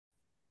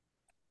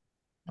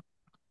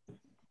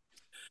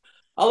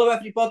Hello,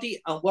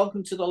 everybody, and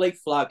welcome to the Late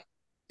Flag,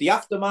 the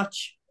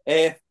aftermatch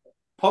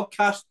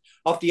podcast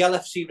of the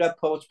LFC Red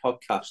Poets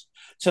podcast.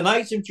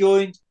 Tonight,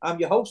 I'm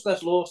your host,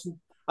 Les Lawson,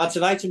 and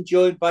tonight I'm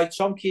joined by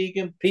Tom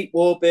Keegan, Pete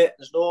Warburton,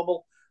 as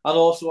normal, and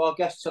also our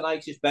guest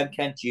tonight is Ben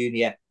Kent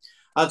Jr.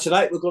 And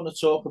tonight we're going to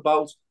talk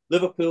about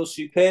Liverpool's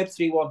superb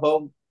 3-1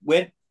 home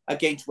win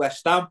against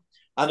West Ham,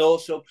 and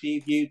also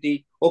preview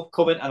the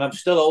upcoming, and I'm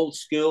still old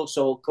school,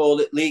 so I'll call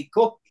it League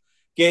Cup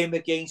game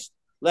against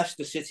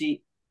Leicester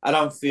City at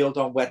Anfield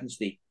on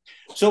Wednesday.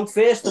 So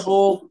first of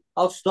all,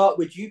 I'll start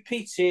with you,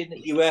 Pete, saying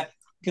that you were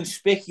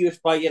conspicuous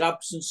by your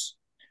absence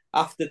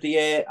after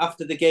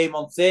the game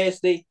on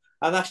Thursday,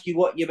 and ask you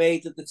what you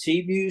made of the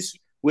team news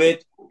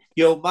with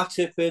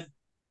Matip and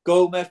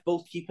Gomez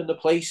both keeping the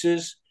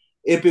places,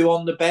 Ibu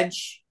on the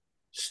bench,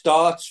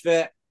 starts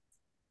for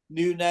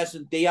Nunes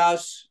and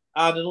Diaz,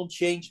 and an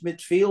unchanged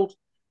midfield.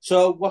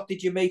 So what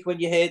did you make of it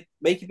when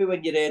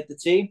you heard the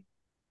team?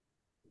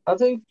 I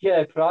think, we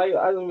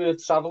were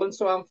travelling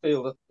to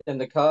Anfield in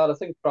the car. I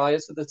think prior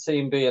to the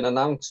team being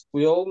announced,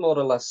 we all more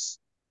or less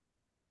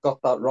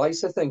got that right,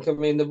 I think. I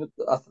mean,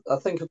 I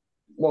think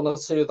one or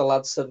two of the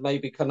lads said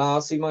maybe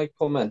Canati might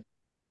come in.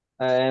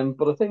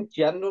 But I think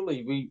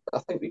generally, I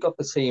think we got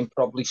the team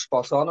probably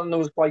spot on, and I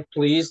was quite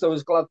pleased. I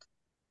was glad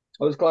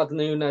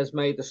Nunes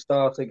made the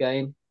start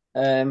again.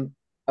 I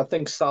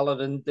think Salah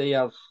and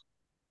Diaz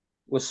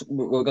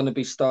were going to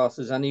be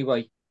starters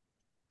anyway.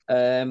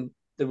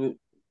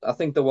 I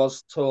think there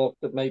was talk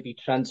that maybe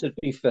Trent would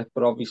be fit,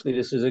 but obviously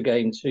this is a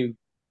game too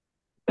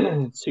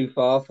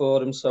far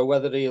for him. So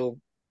whether he'll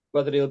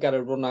get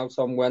a run out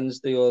on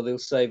Wednesday or they'll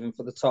save him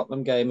for the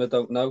Tottenham game, I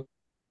don't know.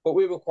 But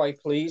we were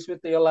quite pleased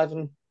with the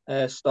 11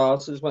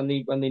 starters when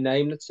they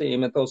named the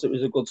team. I thought it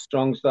was a good,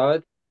 strong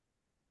side.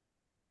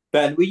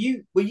 Ben, were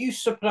you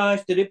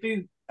surprised that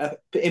Ibu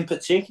in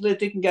particular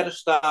didn't get a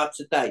start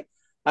today,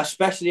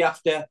 especially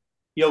after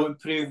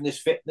improving his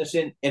fitness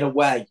in a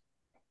way,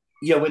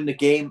 in the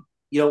game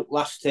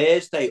last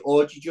Thursday,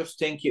 or do you just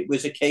think it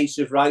was a case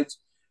of, right,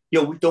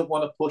 we don't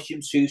want to push him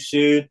too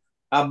soon,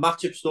 and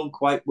Matip's done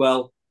quite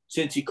well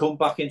since he come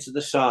back into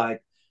the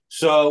side,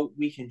 so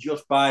we can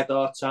just bide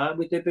our time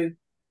with Ibu?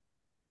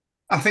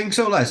 I think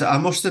so, Les. I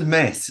must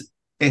admit,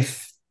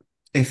 if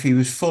he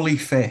was fully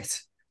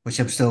fit, which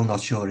I'm still not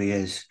sure he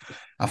is,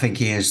 I think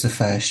he is the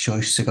first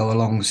choice to go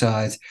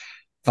alongside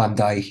Van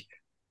Dijk.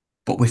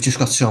 But we've just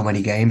got so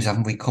many games,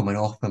 haven't we, coming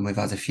up, and we've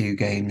had a few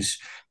games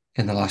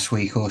in the last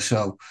week or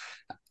so,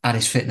 and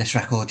his fitness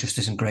record just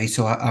isn't great.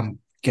 So I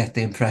get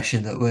the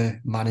impression that we're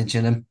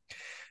managing him.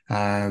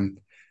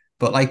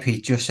 But like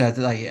Pete just said,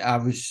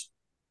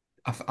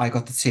 I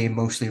got the team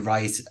mostly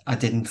right. I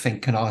didn't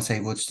think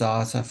Canate would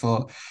start. I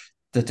thought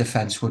the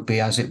defence would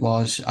be as it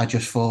was. I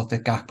just thought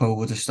that Gakpo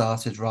would have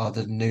started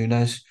rather than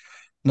Nunes.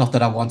 Not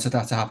that I wanted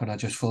that to happen. I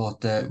just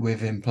thought that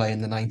with him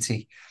playing the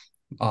 90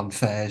 on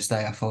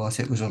Thursday, I thought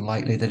it was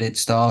unlikely that he'd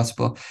start.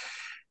 But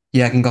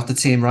Jürgen got the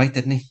team right,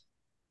 didn't he?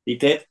 He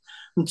did.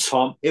 And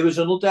Tom, it was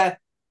another,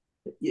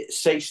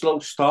 slow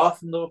start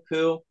from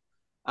Liverpool.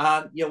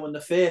 And, in the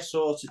first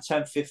sort of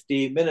 10,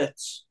 15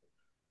 minutes,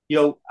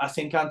 I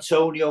think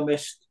Antonio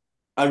missed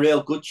a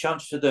real good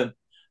chance for them.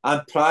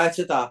 And prior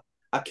to that,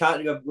 I can't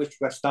remember which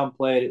West Ham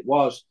player it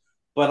was,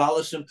 but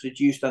Alisson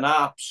produced an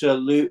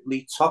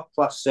absolutely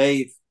top-class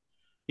save,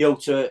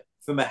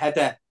 from a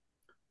header,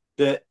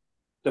 the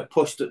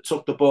push that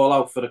took the ball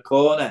out for the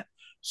corner.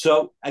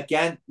 So,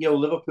 again,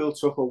 Liverpool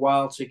took a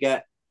while to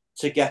get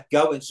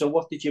going. So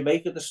what did you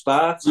make of the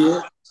start?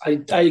 Yeah,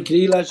 I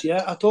agree, Les.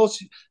 Yeah, I thought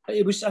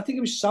it was. I think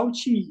it was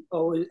Souchy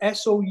or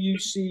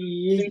Souce.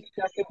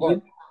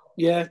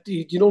 Yeah,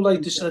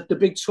 like this, the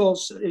big tall.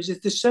 Is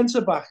it the centre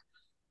back?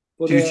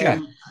 But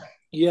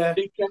yeah,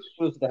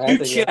 was the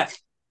header,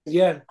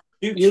 yeah.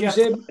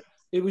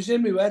 It was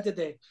him who headed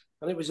it,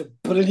 and it was a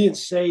brilliant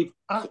save.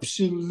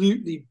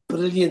 Absolutely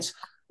brilliant,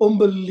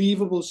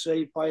 unbelievable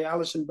save by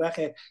Alisson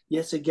Becker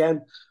yet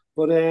again.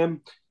 But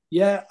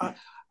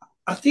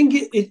I think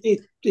it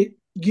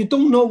you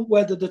don't know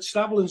whether the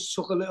travellers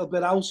took a little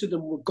bit out of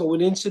them going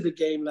into the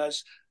game,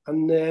 Les,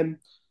 and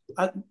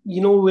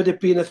with it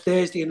being a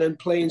Thursday and then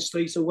playing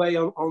straight away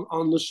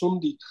on the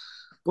Sunday.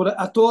 But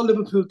I thought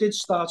Liverpool did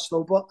start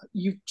slow, but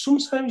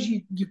sometimes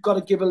you've got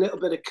to give a little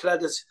bit of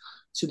credit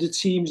to the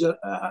teams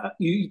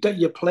that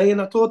you're playing.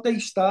 I thought they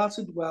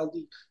started well.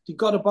 They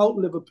got about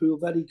Liverpool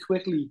very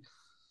quickly,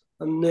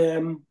 and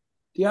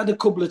they had a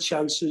couple of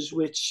chances,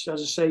 which,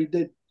 as I say,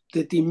 that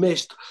they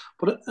missed.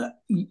 But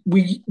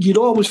you'd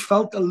always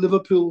felt that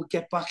Liverpool would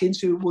get back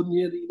into it, wouldn't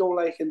you?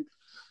 And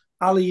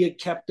Ali had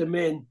kept them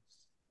in.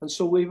 And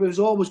so it was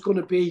always going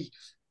to be,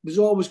 we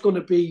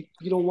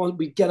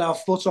get our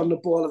foot on the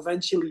ball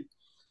eventually.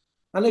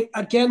 And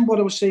again, what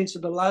I was saying to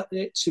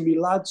me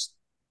lads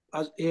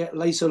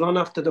later on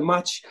after the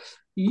match,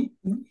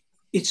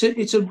 it's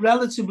a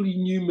relatively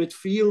new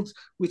midfield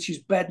which is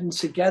bedding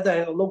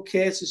together. Although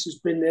Curtis has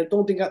been there, I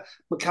don't think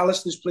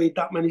McAllister's played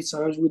that many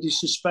times with his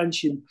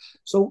suspension.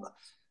 So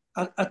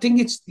I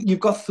think you've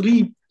got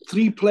three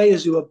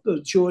players who are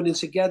joining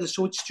together.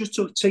 So it's just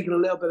taking a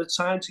little bit of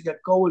time to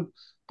get going.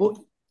 But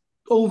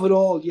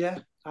overall, yeah,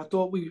 I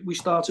thought we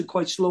started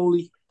quite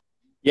slowly.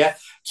 Yeah,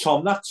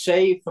 Tom, that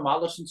save from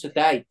Alisson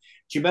today.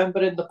 Do you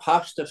remember in the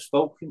past I've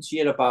spoken to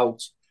you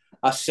about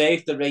a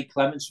save that Ray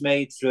Clements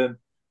made from,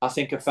 I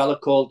think, a fella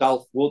called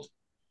Alf Wood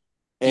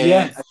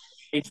against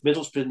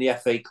Middlesbrough in the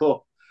FA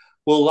Cup?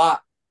 Well,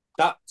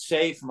 that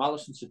save from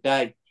Alisson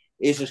today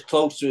is as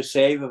close to a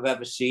save I've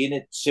ever seen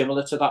it,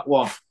 similar to that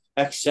one,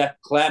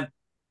 except Clem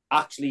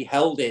actually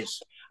held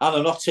his. And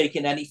I'm not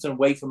taking anything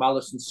away from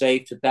Alisson's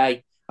save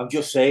today. I'm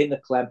just saying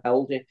that Clem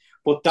held it.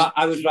 But that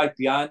I was right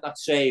behind that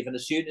save. And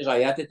as soon as he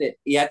edited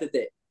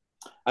it,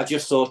 I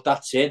just thought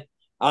that's it.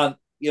 And,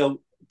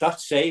 that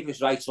save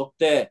is right up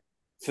there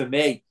for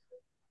me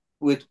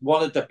with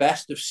one of the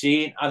best I've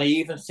seen. And I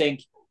even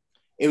think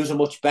it was a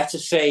much better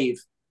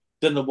save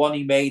than the one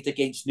he made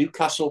against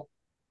Newcastle.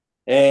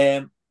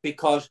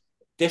 Because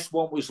this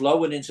one was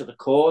low and into the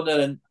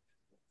corner,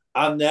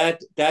 and they're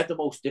the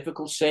most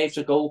difficult saves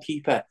a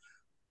goalkeeper.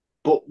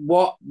 But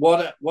what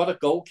a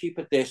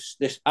goalkeeper this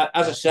as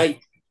I say,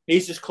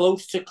 he's as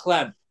close to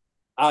Clem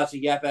as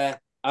he ever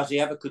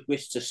could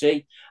wish to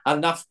see,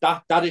 and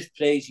that is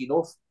praise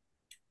enough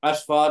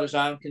as far as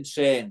I'm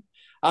concerned.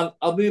 And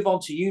I'll move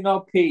on to you now,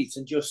 Pete,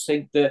 and just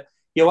think that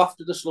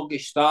after the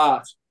sluggish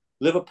start,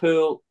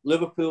 Liverpool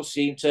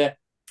seemed to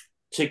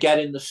get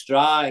in the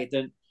stride,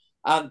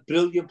 and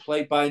brilliant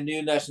play by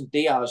Nunes and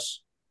Diaz,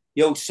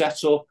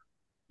 set up,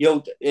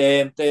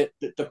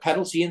 the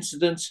penalty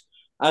incident,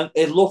 and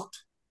it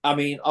looked. I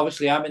mean,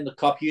 obviously, I'm in the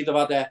Kop. You'd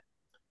have had a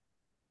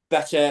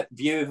better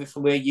view of it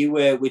from where you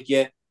were with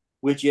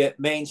your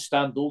main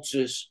stand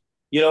ultras.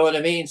 You know what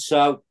I mean?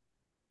 So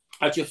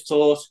I just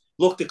thought,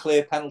 looked a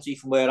clear penalty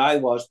from where I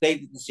was. They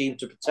didn't seem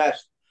to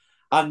protest,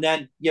 and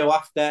then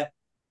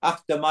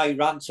after my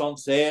rant on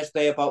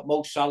Thursday about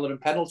Mo Salah and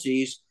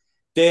penalties,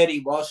 there he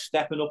was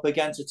stepping up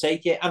again to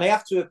take it. And I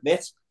have to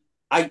admit,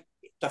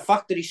 the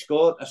fact that he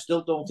scored, I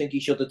still don't think he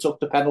should have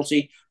took the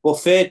penalty. But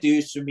fair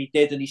dues to him, he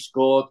did, and he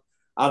scored.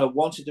 And I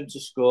wanted him to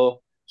score.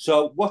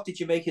 So what did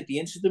you make of the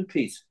incident,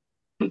 Pete?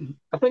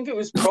 I think it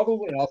was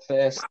probably our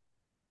first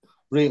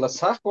real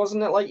attack,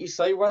 wasn't it? Like you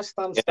say, West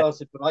Ham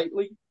started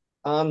brightly.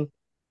 And,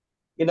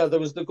 there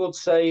was the good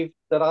save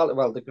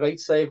the great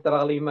save that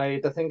Ali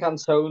made. I think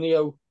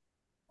Antonio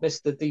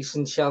missed a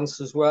decent chance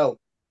as well.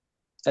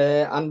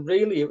 And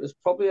really, it was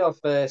probably our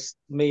first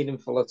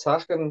meaningful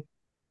attack. And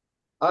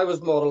I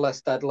was more or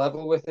less dead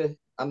level with it.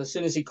 And as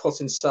soon as he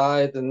cut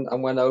inside and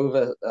went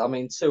over, I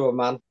mean, to a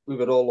man, we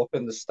were all up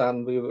in the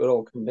stand. We were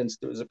all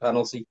convinced it was a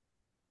penalty.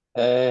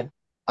 And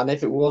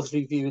if it was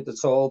reviewed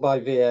at all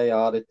by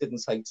VAR, it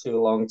didn't take too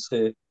long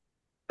for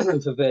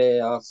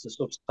VAR to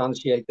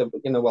substantiate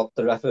what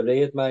the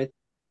referee had made.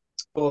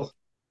 But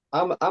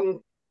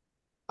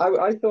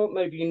I thought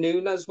maybe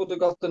Nunes would have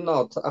got the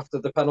nod after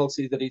the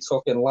penalty that he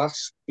took in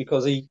last,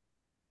 because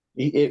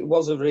it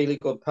was a really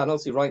good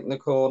penalty right in the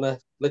corner,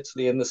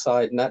 literally in the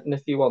side netting,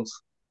 if you want,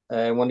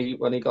 when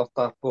he got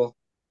that. But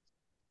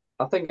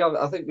I think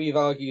we've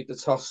argued the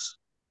toss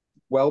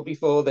well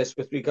before this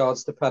with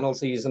regards to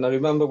penalties, and I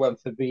remember when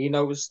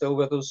Fabinho was still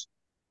with us,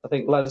 I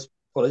think Les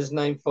put his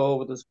name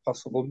forward as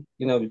possible,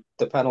 the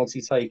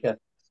penalty taker.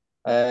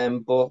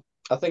 But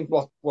I think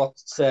what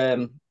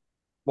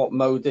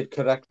Mo did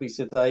correctly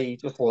today, he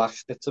just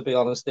lashed it, to be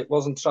honest. It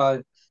wasn't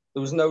trying.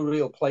 There was no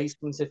real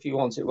placement, if you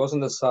want. It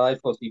wasn't a side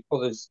foot. He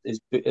put his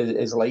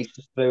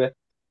laces through it.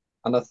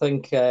 And I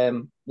think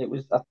it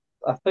was.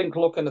 I think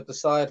looking at the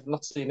side, I've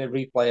not seen a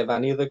replay of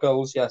any of the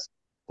goals yet.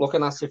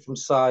 Looking at it from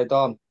side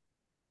on,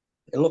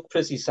 it looked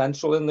pretty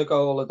central in the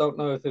goal. I don't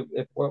know if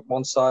it went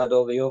one side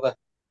or the other.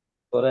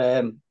 But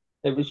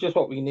it was just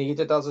what we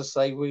needed. As I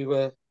say, we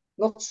were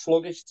not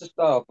sluggish to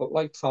start, but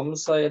like Tom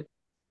was saying,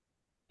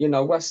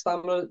 West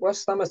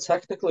Ham are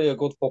technically a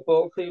good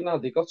football team now.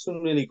 They've got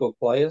some really good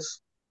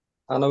players.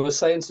 And I was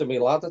saying to my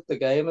lad at the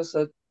game, I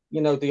said,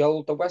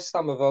 the West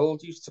Ham of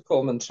old used to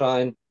come and try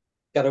and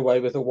get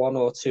away with a 1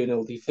 or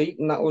 2-0 defeat,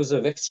 and that was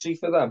a victory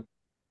for them,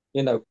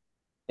 in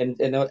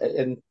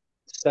the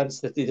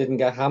sense that they didn't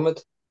get hammered,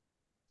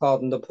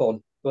 pardon the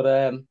pun.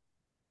 But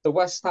the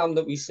West Ham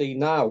that we see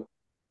now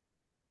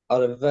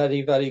are a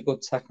very, very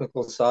good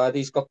technical side.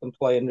 He's got them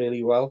playing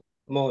really well,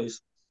 Moyes.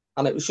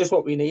 And it was just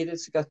what we needed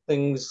to get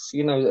things,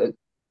 to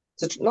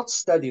not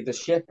steady the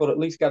ship, but at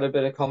least get a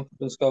bit of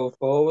confidence going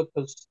forward.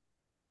 Because,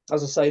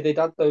 as I say, they'd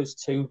had those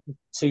two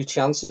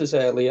chances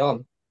early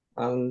on,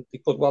 and they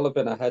could well have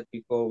been ahead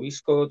before we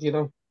scored,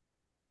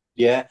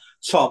 Yeah.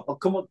 Tom,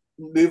 I'll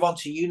move on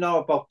to you now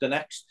about the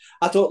next.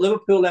 I thought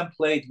Liverpool then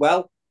played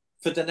well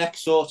for the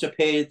next sort of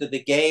period of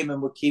the game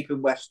and were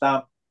keeping West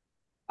Ham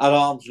at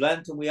arm's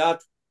length. And we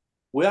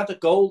had a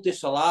goal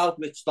disallowed,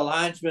 which the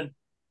linesman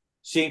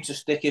seemed to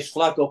stick his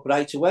flag up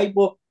right away.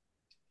 But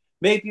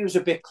maybe it was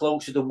a bit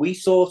closer than we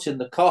thought in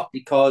the Kop,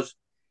 because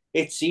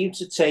it seemed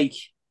to take,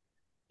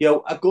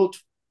 a good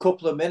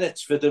couple of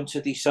minutes for them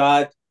to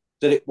decide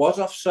that it was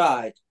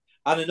offside.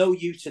 And I know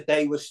you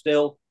today were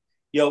still,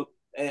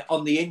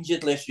 on the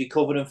injured list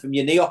recovering from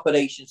your knee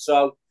operation.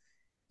 So,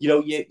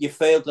 you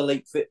failed the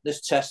late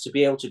fitness test to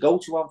be able to go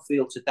to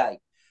Anfield today.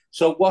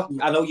 So what?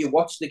 I know you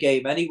watched the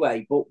game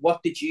anyway, but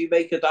what did you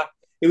make of that?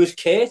 It was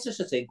Curtis,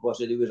 I think, was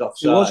it? He was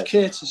offside. It was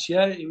Curtis,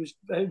 yeah. It was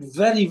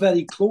very,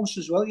 very close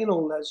as well,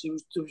 Les.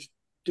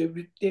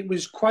 It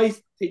was quite,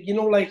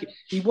 like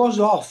he was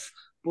off,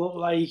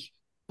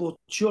 but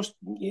just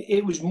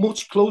it was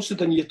much closer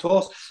than you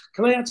thought.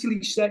 Can I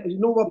actually say,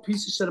 what Peter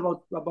said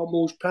about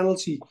Mo's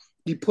penalty?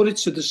 He put it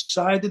to the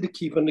side of the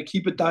keeper, and the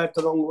keeper dived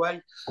the wrong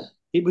way.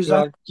 It was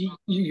like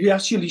you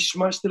actually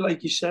smashed it,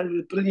 like you said. It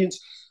was brilliant.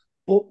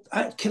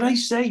 But can I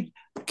say,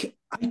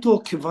 I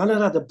thought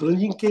Kavanagh had a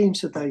brilliant game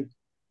today.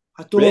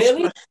 I thought,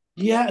 really?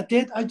 Yeah, I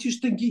did. I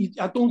just think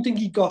I don't think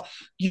he got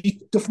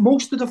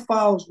most of the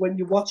fouls when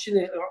you're watching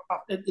it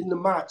in the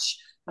match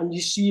and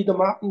you see them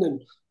happening.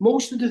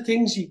 Most of the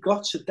things he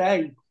got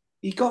today,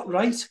 he got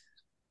right.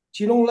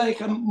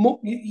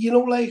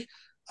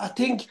 I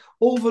think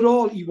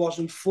overall he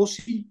wasn't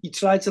fussy. He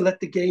tried to let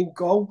the game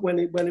go when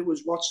it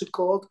was what's it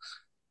called,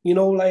 and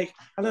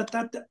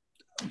that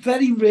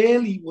very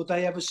rarely would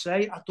I ever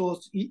say I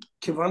thought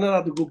Kavanagh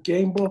had a good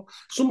game, but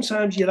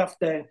sometimes you'd have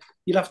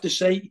to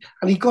say,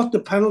 and he got the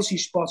penalty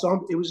spot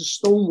on. It was a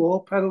stonewall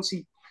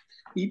penalty.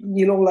 There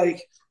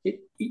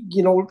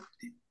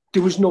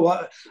was no.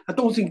 I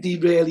don't think they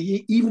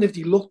really, even if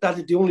they looked at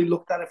it, they only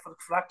looked at it for a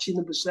fraction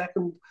of a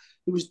second.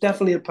 It was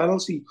definitely a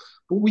penalty.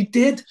 But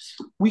the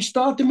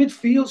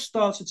midfield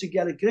started to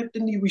get a grip,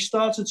 didn't we? We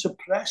started to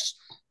press.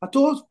 I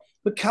thought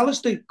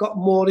McAllister got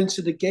more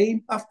into the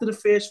game after the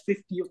first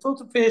 50. I thought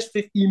the first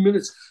 15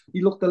 minutes,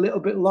 he looked a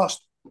little bit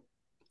lost.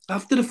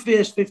 After the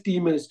first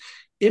 15 minutes,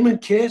 him and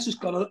Curtis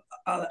got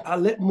a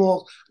little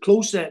more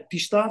closer. They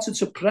started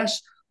to press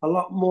a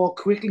lot more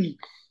quickly.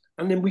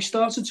 And then we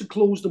started to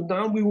close them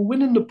down. We were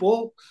winning the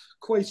ball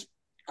quite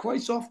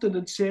often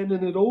and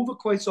turning it over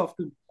quite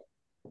often.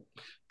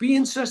 Be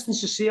interesting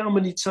to see how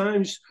many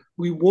times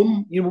we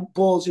won,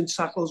 balls in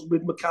tackles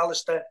with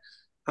McAllister.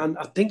 And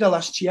I think I'll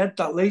ask Jed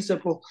that later,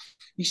 but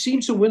he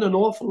seemed to win an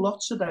awful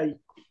lot today.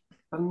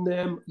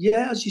 And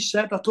as you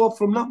said, I thought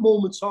from that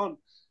moment on,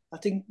 I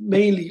think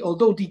mainly,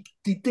 although they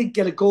did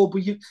get a goal,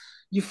 but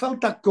you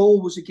felt that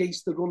goal was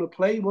against the run of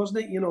play,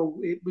 wasn't it?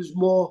 It was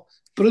more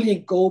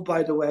brilliant goal,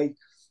 by the way.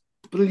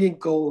 Brilliant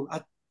goal.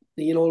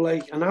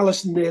 And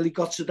Allison nearly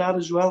got to that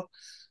as well.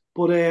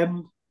 But,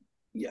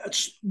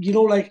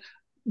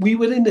 we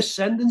were in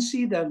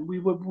ascendancy then. We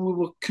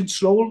were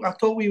control. I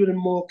thought we were in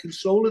more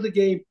control of the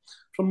game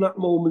from that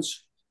moment.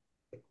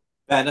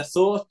 And I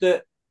thought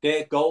that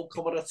their goal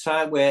come at a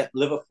time where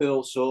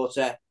Liverpool sort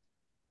of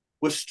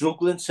was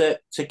struggling to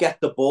get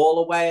the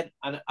ball away.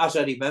 And as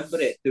I remember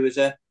it, there was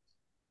a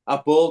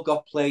ball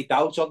got played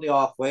out on the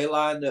halfway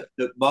line that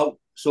Mo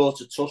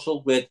sort of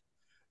tussled with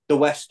the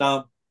West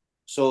Ham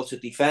sort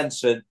of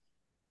defence, and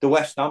the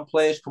West Ham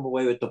players come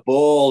away with the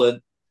ball,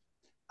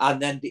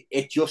 and then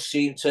it just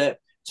seemed to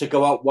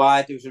go out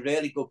wide. There was a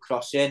really good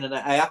cross in, and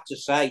I have to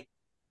say,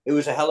 it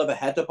was a hell of a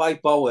header by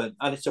Bowen,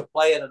 and it's a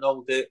player I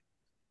know that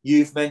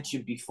you've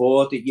mentioned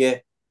before that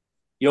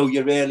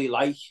you really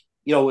like,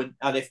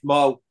 and if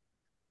Mo,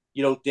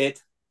 did,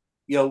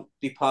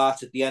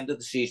 depart at the end of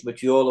the season,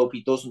 which we all hope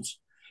he doesn't,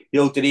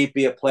 did he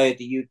be a player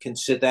that you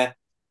consider,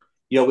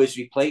 his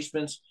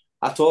replacement?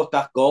 I thought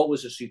that goal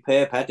was a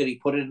superb header. He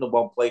put it in the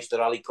one place that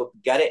Ali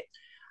couldn't get it.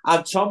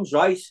 And Tom's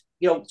right,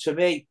 to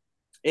me,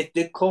 it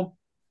did come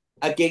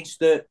against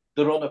the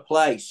run of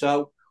play.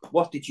 So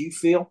what did you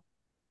feel?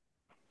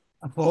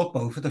 I thought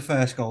both of the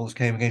first goals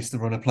came against the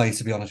run of play,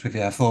 to be honest with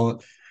you. I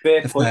thought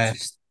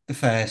the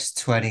first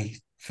 20,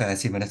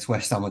 30 minutes,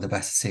 West Ham were the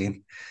better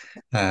team.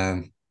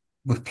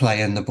 With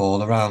playing the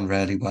ball around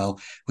really well,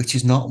 which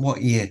is not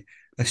what you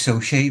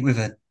associate with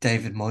a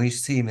David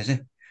Moyes team, is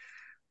it?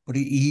 But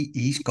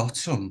he's got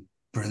some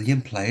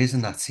brilliant players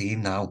in that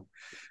team now,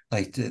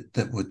 like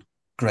that would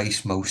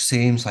grace most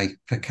teams, like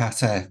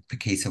Paqueta,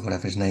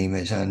 whatever his name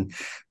is, and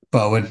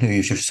Bowen, who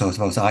you just talked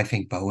about. I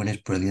think Bowen is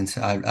brilliant.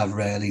 I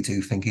really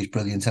do think he's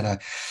brilliant, and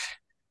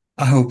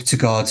I hope to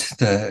God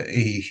that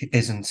he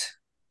isn't.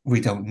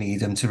 We don't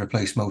need him to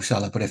replace Mo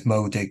Salah, but if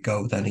Mo did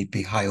go, then he'd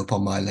be high up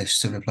on my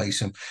list to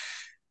replace him.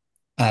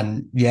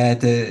 And yeah,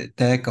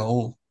 their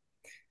goal,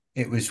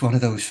 it was one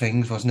of those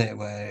things, wasn't it,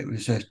 where it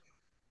was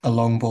a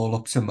long ball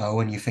up to Mo,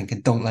 and you're thinking,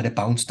 don't let it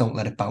bounce,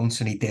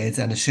 and he did.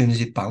 And as soon as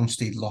it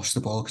bounced, he lost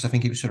the ball because I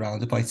think he was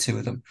surrounded by two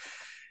of them.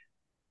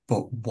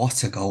 But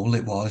what a goal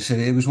it was.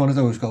 It was one of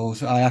those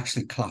goals. I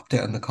actually clapped it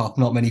on the Kop.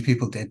 Not many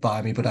people did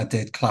by me, but I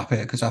did clap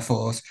it because I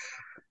thought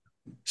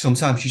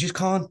sometimes you just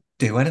can't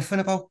do anything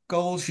about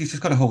goals. You've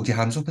just got to hold your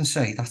hands up and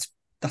say,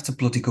 that's a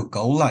bloody good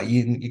goal. Like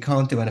you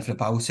can't do anything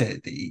about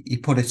it. He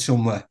put it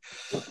somewhere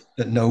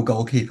that no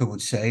goalkeeper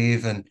would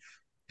save. And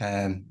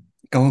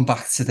going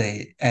back to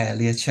the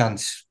earlier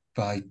chance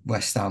by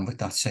West Ham with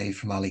that save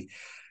from Ali,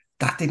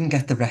 that didn't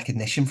get the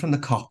recognition from the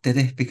Kop, did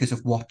it? Because of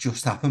what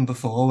just happened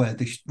before, where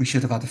we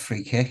should have had a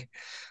free kick.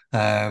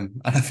 And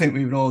I think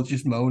we were all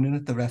just moaning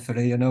at the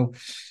referee.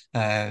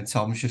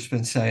 Tom's just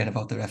been saying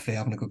about the referee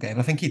having a good game.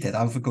 I think he did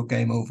have a good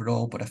game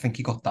overall, but I think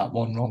he got that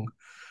one wrong.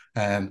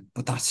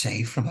 But that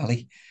save from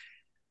Ali,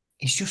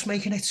 he's just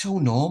making it so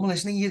normal,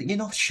 isn't he? You're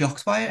not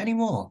shocked by it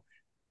anymore.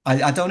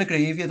 I don't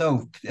agree with you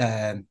though,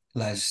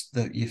 Les,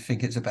 that you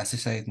think it's a better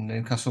side than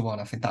Newcastle one.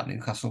 I think that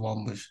Newcastle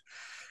one was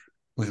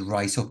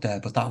right up there,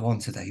 but that one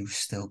today was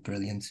still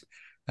brilliant.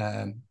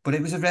 But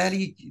it was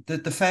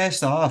the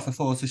first half. I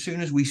thought as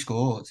soon as we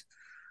scored,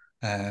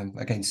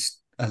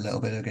 against a little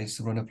bit against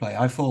the run of play,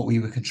 I thought we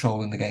were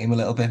controlling the game a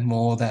little bit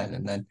more then,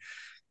 and then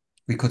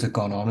we could have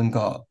gone on and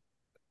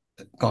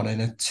gone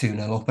in at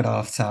 2-0 up at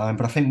half time.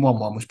 But I think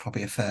 1-1 was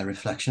probably a fair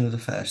reflection of the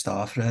first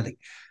half, really,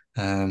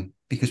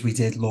 because we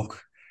did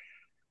look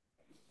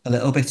a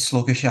little bit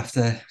sluggish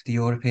after the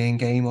European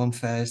game on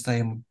Thursday.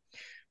 And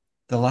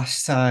the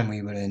last time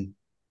we were in,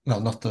 well,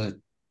 not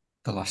the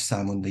last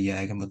time under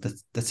Jurgen, but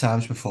the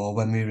times before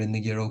when we were in the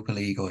Europa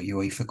League or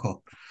UEFA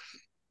Cup,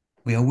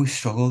 we always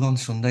struggled on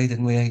Sunday,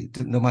 didn't we?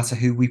 No matter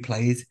who we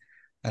played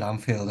at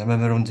Anfield. I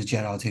remember under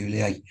Gerard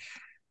Houllier,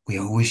 we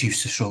always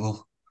used to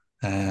struggle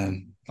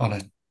on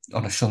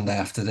a Sunday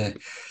after the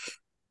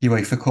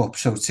UEFA Cup.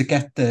 So to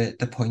get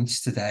the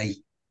points today,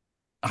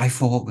 I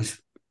thought was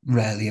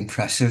really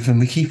impressive. And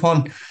we keep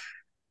on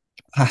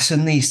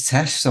passing these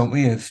tests, don't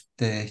we, of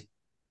the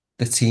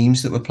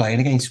teams that we're playing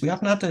against. We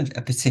haven't had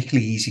a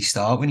particularly easy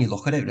start when you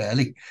look at it,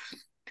 really.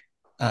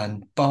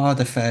 And bar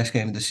the first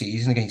game of the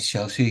season against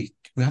Chelsea,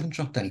 we haven't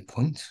dropped any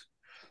points.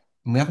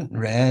 And we haven't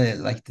really,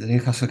 like the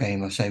Newcastle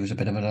game, I say, was a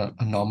bit of an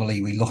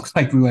anomaly. We looked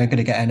like we weren't going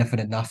to get anything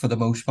in that for the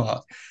most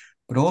part.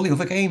 But all the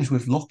other games,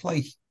 we've looked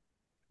like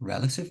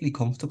relatively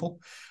comfortable.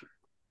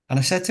 And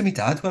I said to my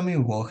dad when we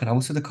were walking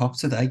out to the Kop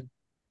today,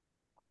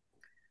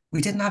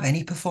 we didn't have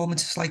any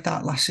performances like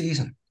that last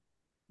season,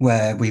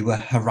 where we were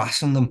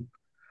harassing them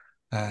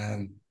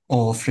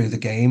all through the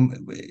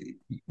game.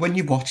 When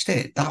you watched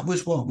it, that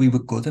was what we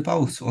were good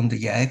about under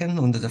Jurgen,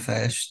 under the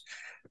first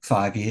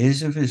 5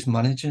 years of his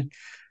managing,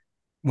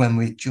 when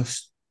we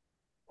just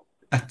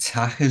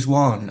attack as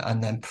one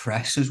and then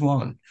press as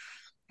one.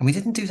 And we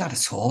didn't do that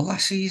at all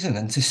last season.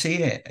 And to see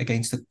it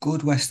against a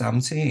good West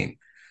Ham team,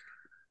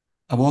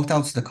 I walked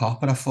out to the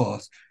Kop and I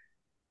thought,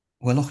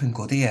 we're looking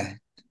good here.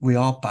 We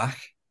are back.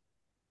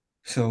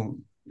 So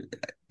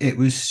it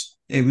was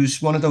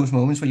one of those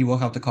moments where you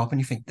walk out the Kop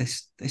and you think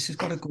this has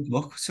got a good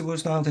look to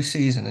us now this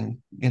season, and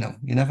you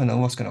never know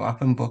what's going to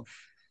happen, but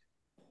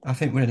I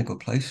think we're in a good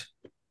place.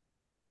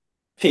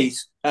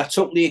 Pete, I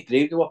totally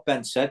agree with what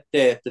Ben said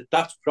there.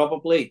 That's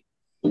probably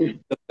the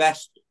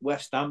best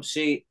West Ham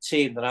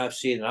team that I've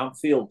seen in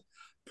Anfield,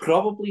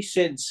 probably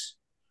since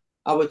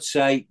I would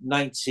say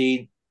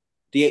the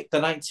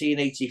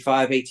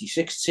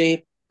 1985-86 team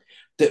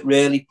that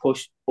really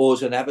pushed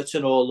us and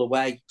Everton all the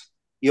way.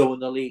 In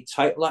the league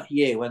title that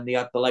year when they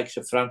had the likes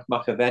of Frank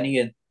McAvenny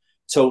and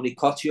Tony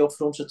Cottee up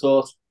front. I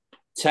thought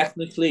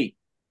technically,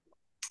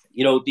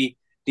 they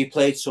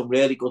played some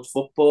really good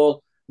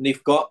football and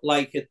they've got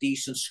like a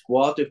decent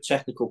squad of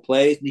technical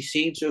players and they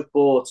seem to have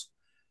bought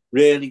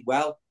really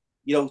well,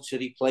 to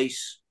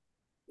replace,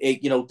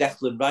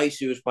 Declan Rice,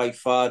 who was by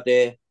far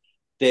their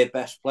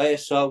best player.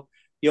 So,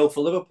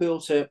 for Liverpool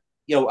to,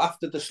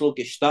 after the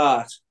sluggish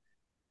start,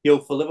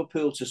 for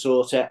Liverpool to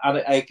sort of,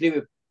 and I agree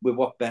with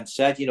what Ben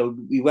said,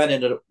 we went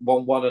in at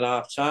 1-1 at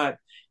half time.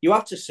 You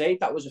have to say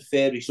that was a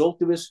fair result.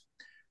 There was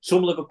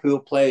some Liverpool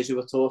players who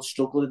were thought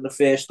struggled in the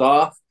first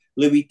half,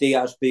 Luis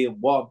Diaz being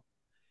one.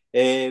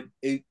 It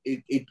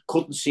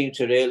couldn't seem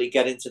to really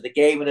get into the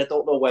game, and I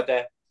don't know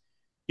whether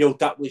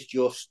that was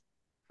just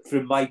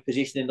from my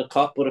position in the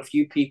Kop, but a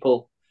few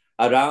people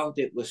around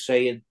it were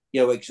saying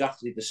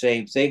exactly the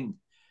same thing.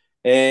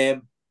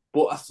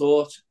 But I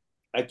thought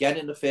again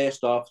in the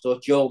first half, I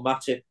thought Joel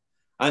Matip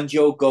and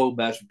Joe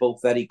Gomez were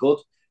both very good.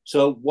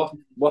 So what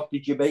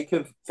did you make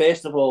of,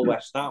 first of all,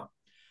 West Ham?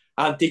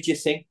 And did you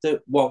think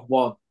that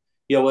 1-1,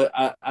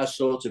 as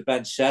sort of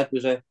Ben said,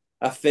 was a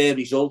fair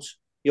result,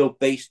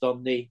 based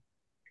on the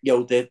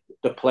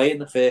play in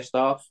the first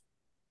half?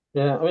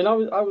 Yeah, I mean,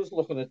 I was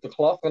looking at the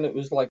clock and it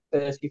was like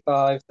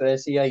 35,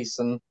 38,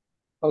 and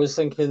I was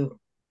thinking,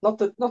 not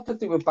that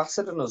they were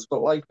battering us,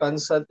 but like Ben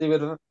said,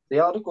 they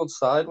are a good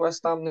side,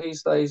 West Ham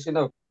these days.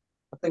 I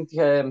think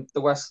the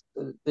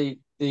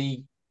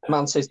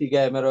Man City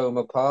game at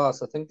Roma Park,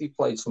 I think they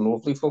played some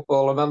lovely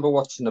football. I remember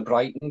watching the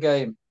Brighton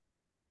game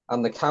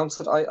and the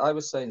counter. I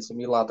was saying to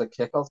me lad at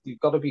kickoff, you've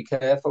got to be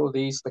careful of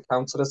the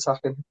counter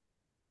attacking.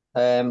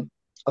 I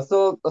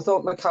thought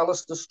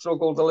McAllister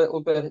struggled a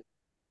little bit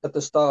at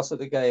the start of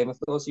the game. I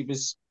thought he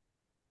was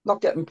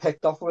not getting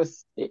picked off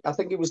with. I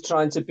think he was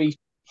trying to beat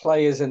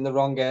players in the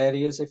wrong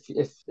areas,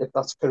 if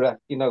that's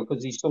correct.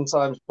 Because he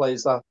sometimes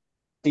plays that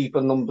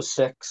deeper number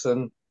 6,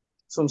 and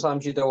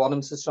sometimes you don't want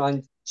him to try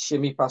and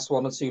shimmy past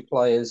one or two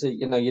players.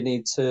 You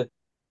need to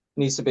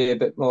be a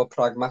bit more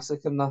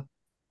pragmatic in that.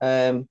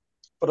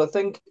 But I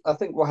think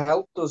what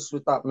helped us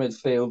with that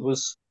midfield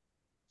was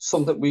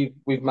something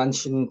we've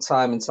mentioned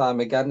time and time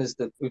again, is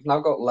that we've now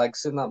got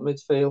legs in that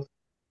midfield,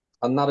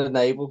 and that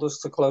enabled us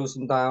to close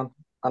them down.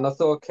 And I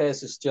thought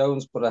Curtis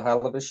Jones put a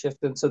hell of a shift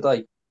in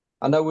today.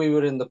 I know we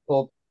were in the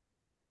pub,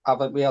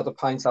 we had a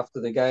pint after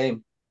the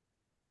game,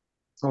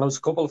 And there was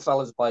a couple of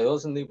fellas by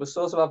us, and they were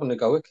sort of having a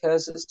go at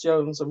Curtis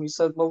Jones, and we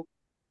said, well,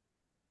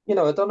 I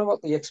don't know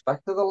what they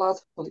expected of the lad,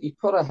 but he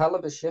put a hell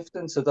of a shift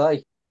in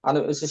today. And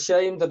it was a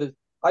shame that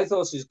I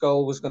thought his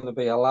goal was going to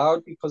be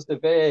allowed because the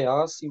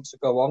VAR seems to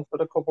go on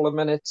for a couple of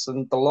minutes,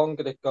 and the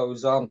longer it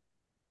goes on,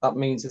 that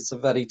means it's a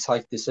very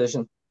tight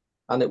decision.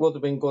 And it would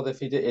have been good if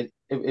he did it.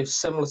 It was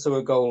similar to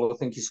a goal I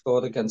think he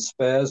scored against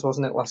Spurs,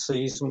 wasn't it, last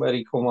season, where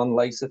he come on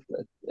late at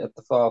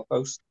the far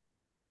post.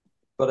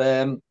 But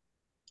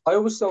I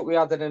always thought we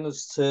had it in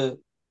us to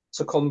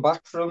come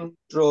back from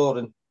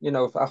drawing,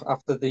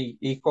 after the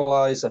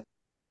equaliser.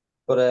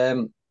 But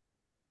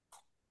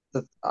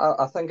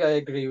I think I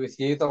agree with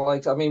you.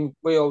 That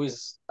we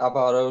always have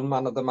our own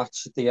man of the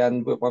match at the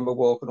end when we're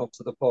walking up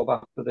to the pub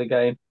after the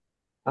game.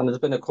 And there's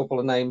been a couple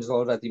of names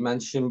already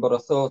mentioned, but I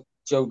thought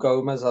Joe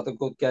Gomez had a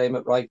good game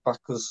at right back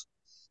because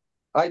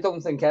I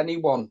don't think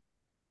anyone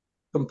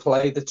can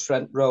play the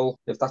Trent role,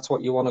 if that's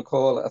what you want to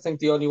call it. I think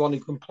the only one who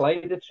can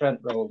play the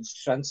Trent role is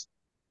Trent.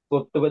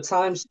 But there were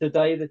times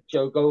today that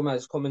Joe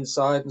Gomez come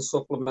inside and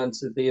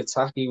supplemented the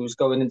attack. He was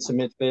going into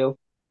midfield.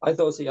 I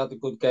thought he had a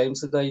good game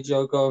today,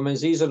 Joe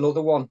Gomez. He's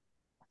another one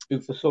who,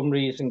 for some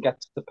reason,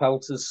 gets the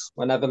pelters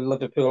whenever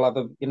Liverpool have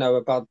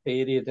a bad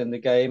period in the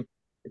game.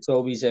 It's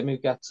always him who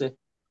gets it.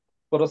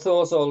 But I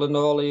thought, all in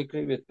all, I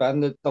agree with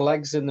Ben, that the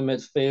legs in the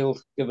midfield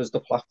give us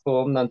the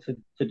platform then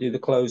to do the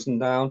closing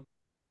down.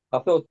 I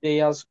thought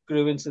Diaz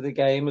grew into the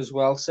game as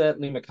well.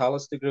 Certainly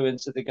McAllister grew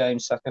into the game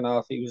second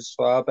half. He was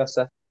far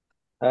better.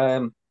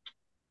 And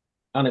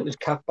it was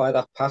capped by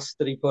that pass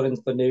that he put in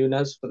for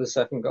Nunes for the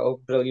second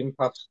goal. Brilliant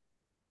pass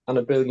and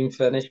a brilliant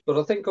finish. But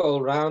I think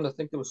all round, I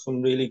think there was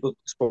some really good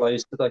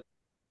displays today.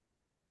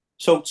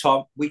 So,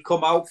 Tom, we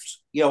come out,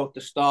 at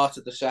the start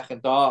of the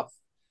second half,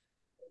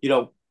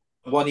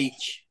 one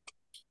each,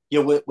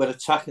 we're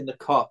attacking the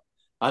Kop.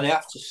 And I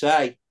have to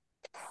say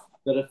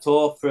that I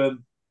thought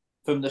from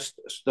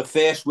the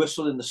first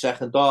whistle in the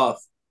second half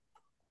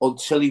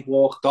until he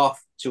walked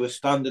off to a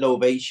standing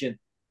ovation,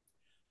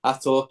 I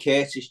thought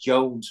Curtis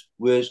Jones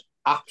was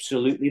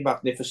absolutely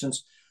magnificent.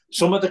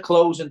 Some of the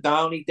closing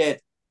down he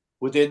did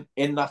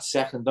in that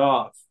second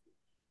half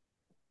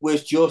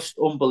was just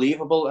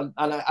unbelievable. And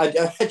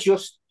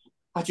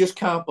I just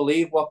can't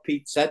believe what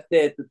Pete said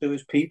there, that there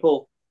was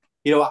people,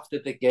 after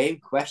the game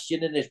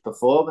questioning his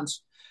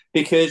performance,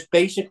 because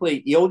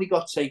basically he only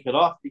got taken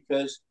off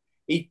because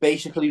he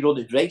basically run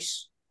his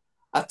race.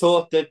 I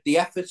thought that the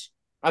effort,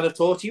 and I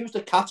thought he was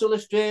the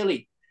catalyst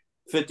really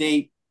for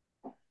the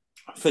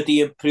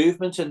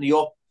improvement and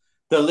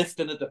the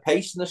lifting of the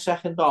pace in the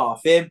second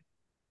half.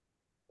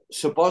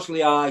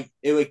 Szoboszlai,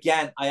 who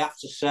again I have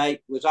to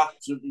say was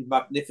absolutely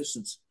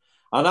magnificent.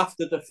 And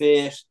after the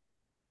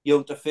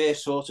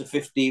first sort of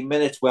 15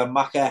 minutes where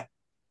Maka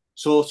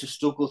sort of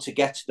struggled to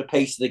get to the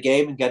pace of the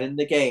game and get in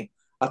the game,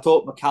 I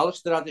thought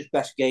McAllister had his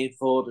best game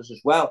for us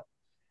as well.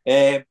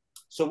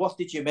 So what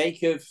did you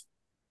make of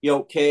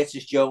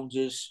Curtis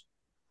Jones's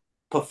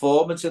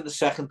performance in the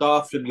second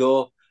half from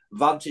your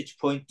vantage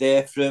point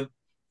there from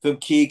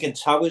Keegan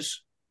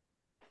Towers?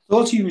 I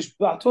thought he was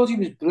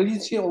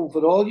brilliant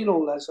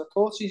overall, Les. I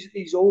thought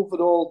his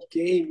overall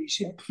game, he's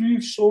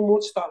improved so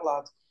much, that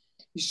lad.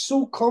 He's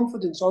so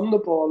confident on the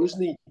ball,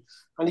 isn't he?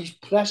 And he's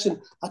pressing.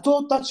 I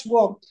thought that's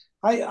what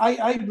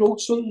I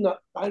wrote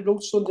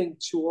something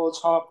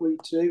towards halfway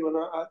through, and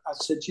I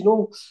said,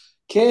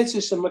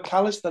 Curtis and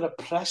McAllister are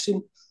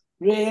pressing,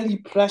 really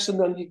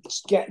pressing, and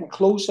it's getting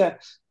closer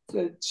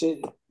to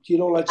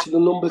the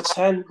number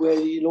 10 where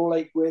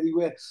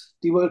where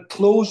they were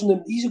closing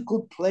him. He's a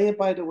good player,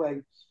 by the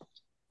way.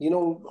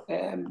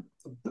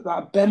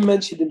 Ben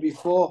mentioned him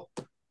before.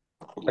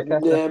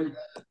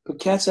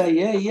 Paqueta,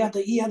 yeah,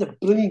 he had a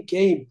brilliant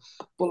game.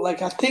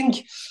 But I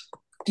think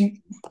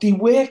they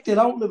worked it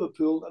out,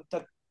 Liverpool,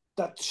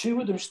 that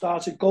two of them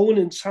started going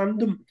in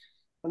tandem.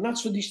 And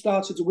that's when they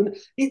started to win.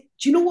 Do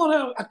you know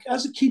what?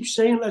 As I keep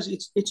saying,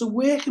 it's a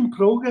work in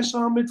progress,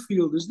 our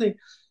midfield, isn't it?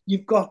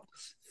 You've got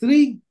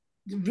three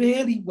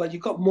really, well,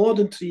 you've got more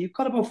than three. You've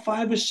got about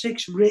 5 or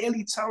 6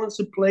 really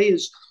talented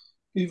players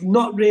who've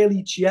not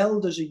really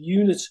gelled as a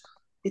unit.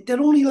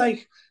 They're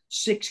only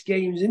 6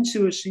 games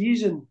into a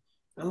season.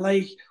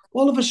 And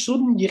all of a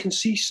sudden you can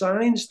see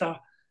signs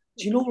that,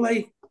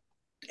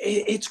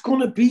 it's going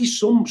to be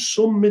some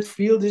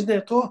midfield, isn't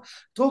it? I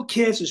thought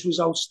Curtis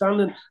was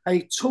outstanding.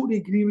 I totally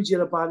agree with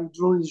you about him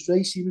running his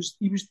race. He was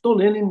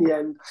done in the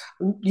end.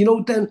 And,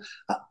 then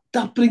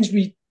that brings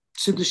me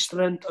to the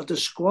strength of the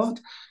squad.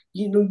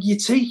 You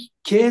take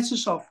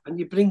Curtis off and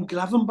you bring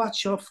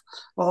Gravenberch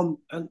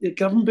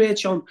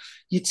on.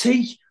 You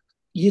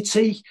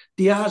take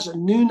Diaz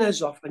and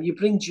Nunes off and you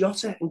bring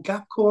Jota and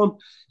Gakpo on.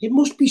 It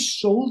must be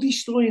soul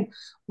destroying.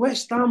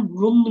 West Ham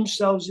run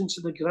themselves into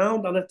the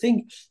ground, and I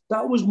think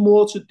that was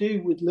more to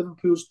do with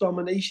Liverpool's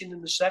domination in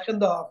the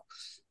second half,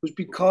 was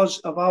because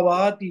of how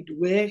hard they'd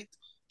worked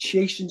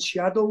chasing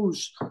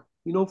shadows,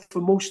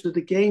 for most of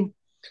the game.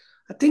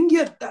 I think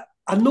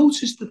I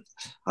noticed that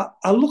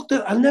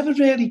I never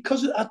really,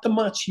 because at the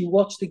match you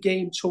watch the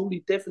game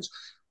totally different.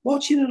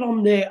 watching it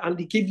on there, and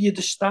they give you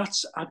the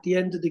stats at the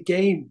end of the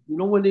game. You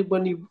know,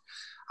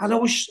 and I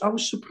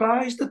was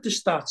surprised at the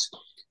stats.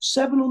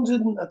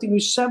 700, I think it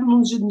was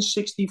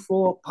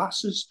 764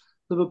 passes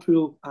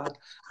Liverpool had,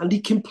 and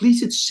he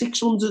completed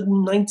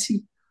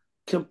 690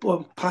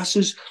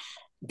 passes.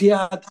 They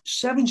had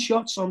 7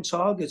 shots on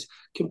target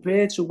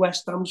compared to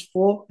West Ham's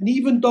 4. And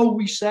even though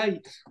we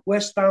say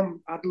West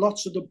Ham had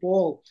lots of the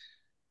ball,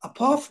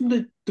 apart from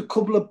the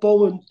couple of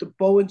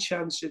Bowen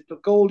chances, the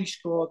goal he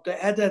scored, the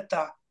header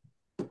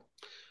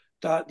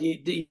that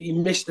he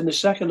missed in the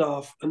second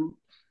half, and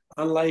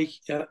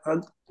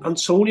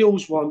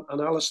Antonio's one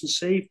and Alisson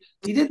saved,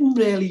 they didn't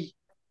really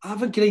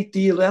have a great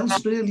deal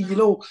else, really. You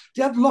know,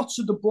 they had lots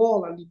of the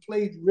ball and he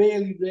played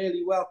really,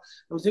 really well.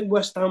 I think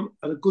West Ham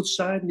had a good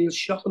side and he'll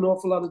shock an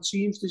awful lot of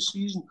teams this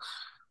season.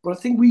 But I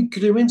think we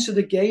grew into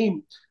the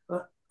game.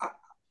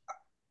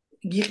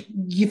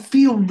 You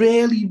feel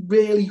really,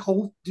 really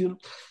hopeful.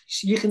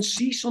 You can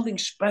see something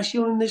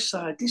special in this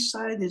side. This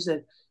side is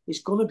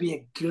going to be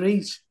a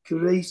great,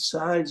 great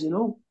side, you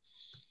know.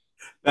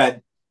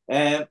 Ben,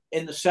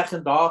 in the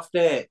second half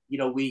there, you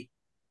know, we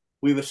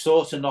were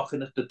sort of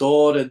knocking at the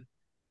door, and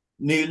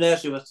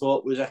Nunes, who I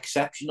thought was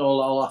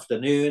exceptional all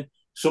afternoon,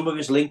 some of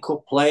his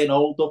link-up play and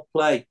hold-up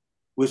play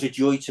was a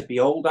joy to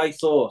behold, I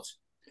thought.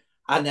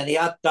 And then he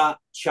had that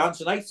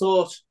chance, and I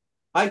thought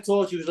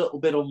he was a little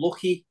bit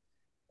unlucky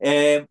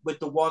with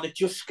the one. It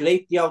just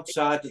scraped the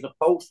outside of the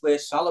post where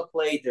Salah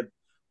played him,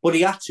 but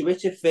he had to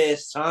hit it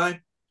first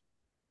time.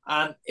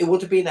 And it would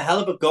have been a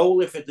hell of a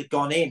goal if it had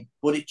gone in,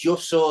 but it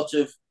just sort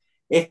of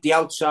hit the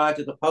outside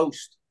of the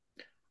post.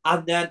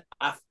 And then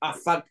a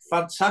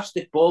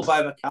fantastic ball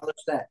by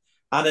McAllister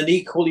and an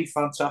equally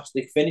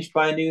fantastic finish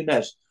by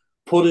Nunes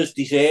put us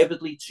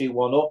deservedly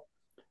 2-1 up.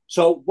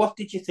 So what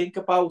did you think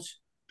about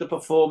the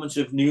performance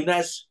of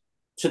Nunes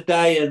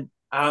today?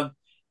 And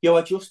you know,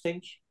 I just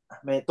think, I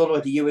mean, I don't know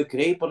whether you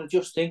agree, but I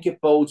just think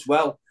it bodes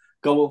well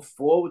going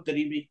forward that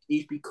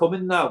he's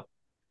becoming now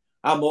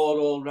a more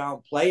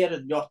all-round player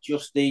and not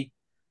just the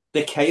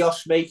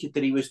chaos maker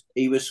that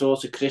he was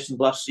sort of christened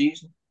last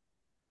season.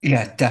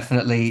 Yeah,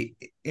 definitely.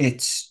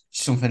 It's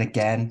something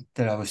again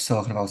that I was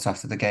talking about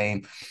after the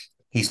game.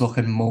 He's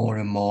looking more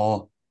and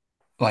more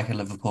like a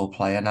Liverpool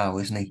player now,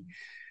 isn't he?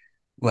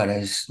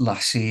 Whereas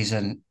last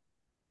season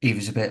he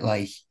was a bit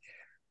like,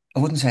 I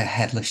wouldn't say a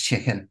headless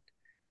chicken,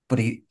 but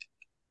I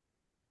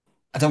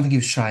don't think he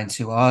was trying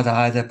too hard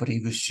either, but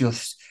he was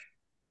just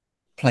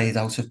played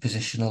out of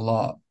position a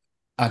lot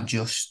and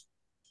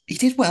he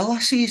did well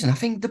last season. I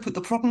think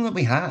the problem that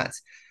we had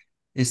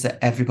is that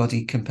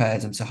everybody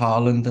compared him to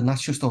Haaland, and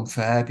that's just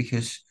unfair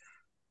because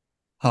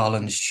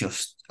Haaland's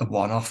just a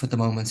one-off at the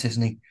moment,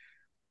 isn't he?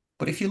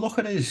 But if you look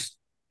at his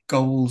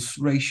goals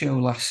ratio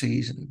last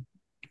season,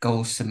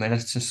 goals to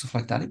minutes and stuff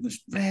like that, it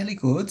was really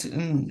good.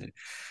 And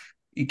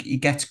he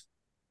gets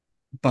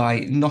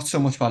by, not so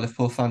much by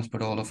Liverpool fans,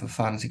 but all of the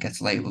fans, he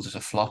gets labelled as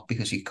a flop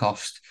because he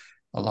cost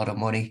a lot of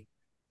money.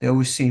 They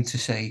always seem to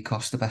say he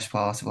cost the best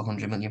part of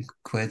 100 million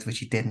quid, which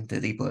he didn't,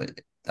 did he? But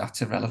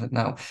that's irrelevant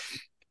now.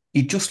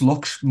 He just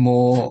looks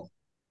more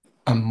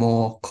and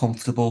more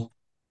comfortable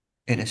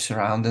in his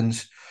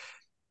surroundings.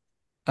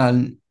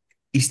 And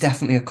he's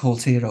definitely a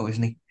cult hero,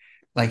 isn't he?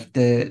 Like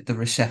the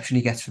reception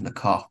he gets from the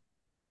cop,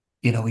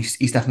 you know,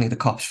 he's definitely the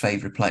cop's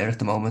favourite player at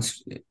the moment,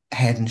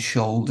 head and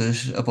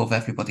shoulders above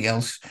everybody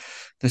else.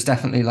 There's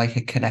definitely like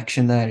a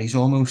connection there. He's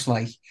almost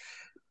like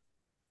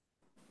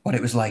what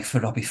it was like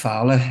for Robbie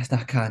Fowler,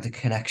 that kind of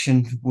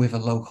connection with a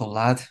local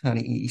lad. And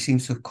he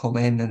seems to have come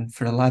in, and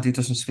for a lad who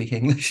doesn't speak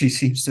English, he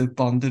seems to have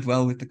bonded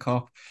well with the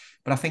cop.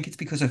 But I think it's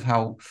because of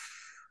how,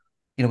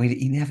 you know,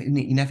 he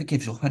never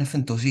gives up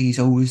anything, does he? He's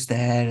always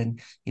there,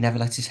 and he never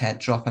lets his head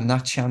drop. And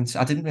that chance,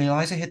 I didn't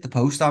realise I hit the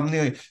post. I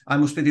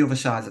must be the other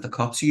side of the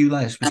cop to you,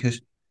 Les,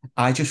 because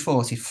I just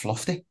thought he'd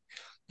fluffed it.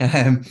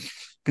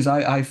 Because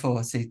I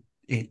thought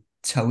it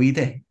towed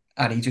it,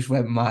 and he just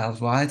went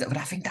miles wide. But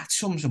I think that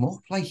sums him up.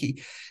 Like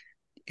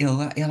he'll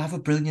have a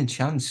brilliant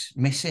chance,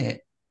 miss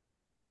it,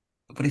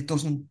 but it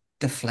doesn't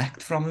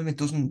deflect from him. It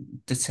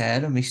doesn't deter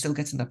him. He still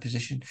gets in that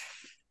position.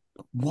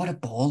 What a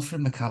ball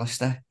from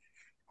McAllister.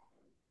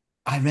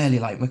 I really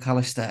like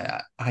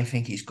McAllister. I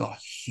think he's got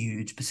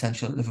huge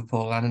potential at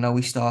Liverpool. And I know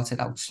he started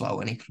out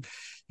slow and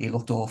he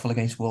looked awful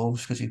against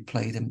Wolves because he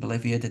played in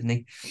Bolivia, didn't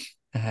he?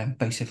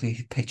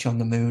 Basically pitch on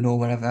the moon or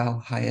wherever how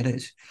high it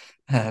is.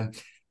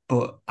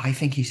 But I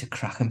think he's a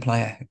cracking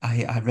player.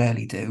 I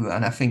really do.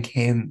 And I think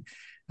him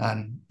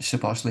and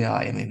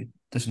Szoboszlai, I mean,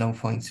 there's no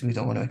point. We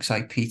don't want to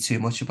excite Pete too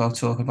much about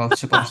talking about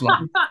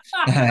Szoboszlai.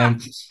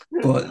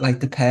 But like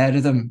the pair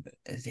of them,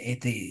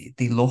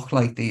 they look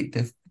like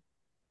they've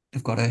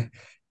got a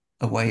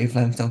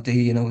wavelength, don't they?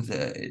 You know,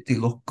 they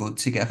look good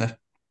together.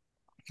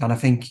 And I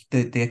think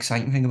the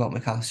exciting thing about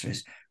McAllister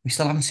is we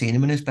still haven't seen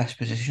him in his best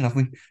position, have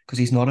we? Because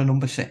he's not a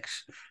number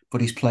 6,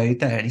 but he's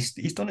played there and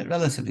he's done it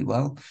relatively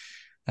well.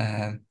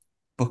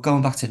 But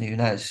going back to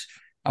Nunes,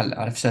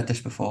 I've said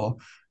this before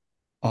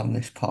on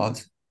this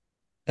pod,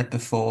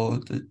 before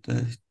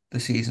the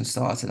season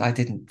started, I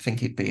didn't think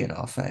he'd be in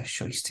our first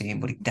choice team,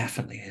 but he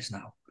definitely is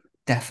now.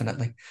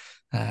 definitely.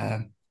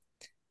 And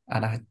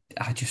I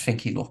just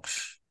think he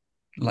looks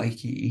like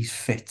he's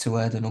fit to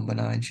wear the number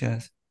 9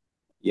 shirt.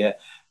 Yeah,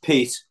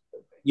 Pete,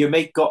 your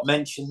mate got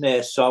mentioned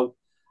there, so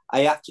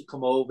I have to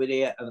come over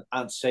here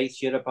and say to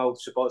you about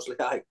supposedly,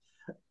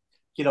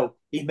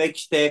 he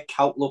makes their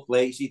Cout look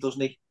lazy,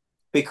 doesn't he?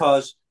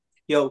 Because,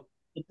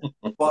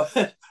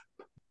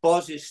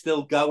 Boz is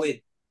still going,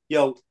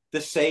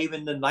 the same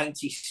in the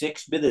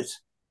 96th minute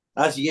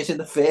as he is in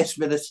the first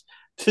minute.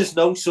 There's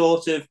no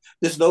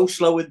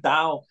slowing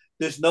down.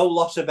 There's no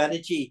loss of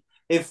energy.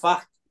 In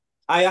fact,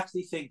 I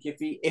actually think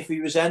if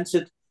he was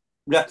entered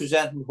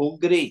representing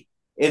Hungary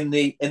in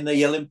the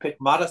Olympic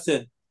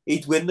marathon,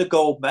 he'd win the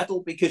gold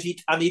medal because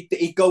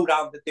he'd go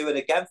down to do it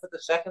again for the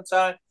second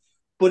time.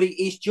 But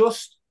he's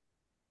just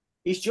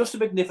a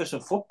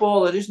magnificent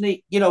footballer, isn't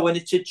he? And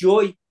it's a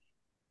joy.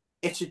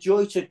 It's a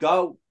joy to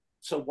go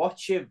to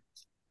watch him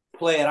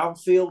play at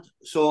Anfield,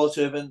 sort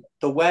of, and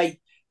the way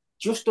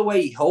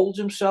he holds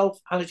himself.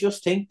 And I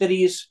just think that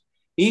he's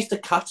the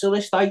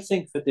catalyst, I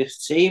think, for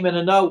this team. And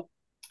I know,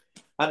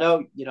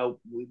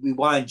 we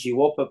wind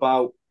you up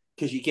about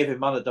because you give him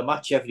man of the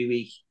match every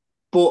week,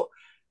 but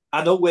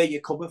I know where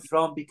you're coming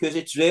from because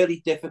it's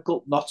really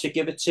difficult not to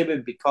give it to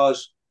him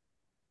because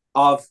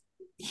of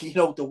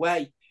the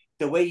way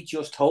he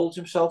just holds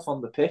himself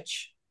on the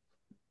pitch.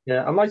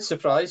 Yeah, I might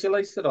surprise you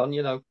later on,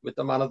 with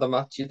the man of the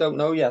match. You don't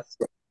know yet.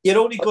 You're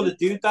only going to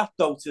do that,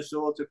 though, to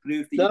sort of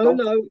prove that you don't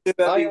do it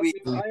every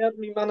week. I had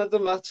my man of the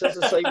match. As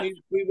I say,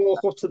 we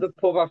walk up to the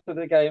pub after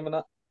the game, and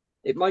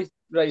it might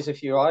raise a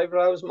few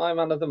eyebrows, my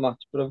man of the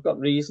match, but I've got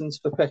reasons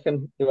for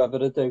picking whoever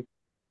to do.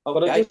 Okay.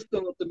 But I just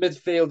thought the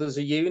midfield as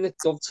a unit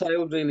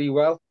dovetailed really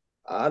well.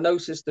 I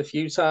noticed a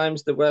few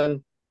times that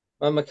when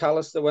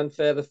McAllister went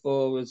further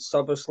forward,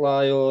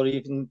 Szoboszlai or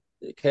even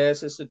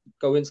Curtis would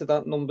go into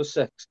that number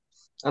 6.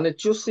 And it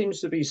just seems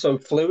to be so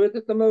fluid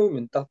at the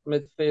moment, that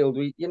midfield.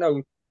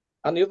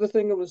 And the other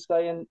thing I was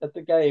saying at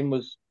the game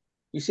was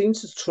we seem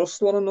to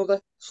trust one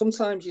another.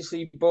 Sometimes you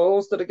see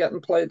balls that are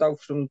getting played out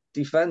from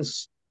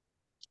defence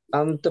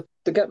and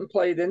they're getting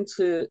played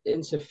into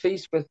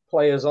feet with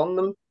players on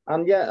them.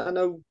 And yeah, I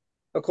know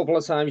a couple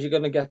of times you're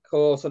going to get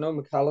caught. I know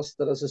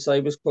McAllister, as I say,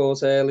 was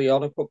caught early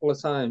on a couple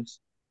of times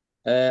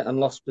and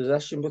lost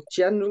possession. But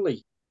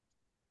generally,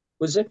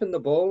 we're zipping the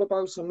ball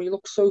about and we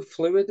look so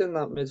fluid in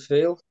that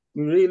midfield.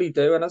 We really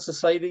do. And as I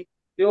say,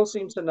 they all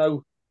seem to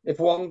know if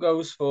one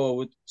goes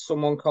forward,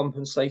 someone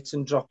compensates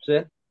and drops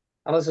in.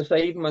 And as I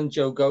say, even when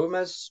Joe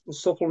Gomez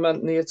was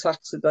supplementing the attack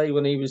today,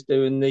 when he was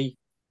doing the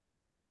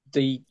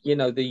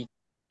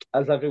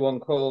as everyone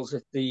calls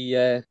it,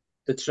 the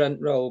Trent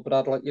role, but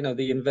I'd like,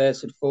 the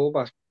inverted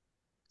fullback.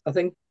 I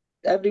think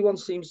everyone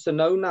seems to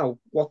know now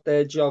what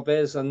their job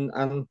is and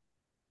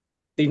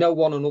they know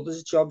one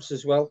another's jobs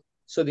as well.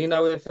 So they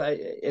know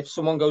if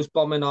someone goes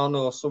bombing on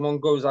or someone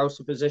goes out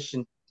of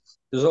position,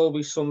 there's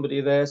always somebody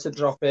there to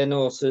drop in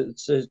or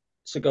to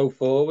go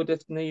forward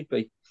if need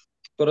be.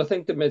 But I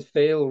think the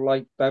midfield,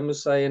 like Ben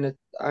was saying, it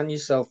and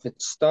yourself,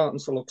 it's starting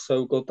to look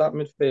so good, that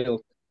midfield.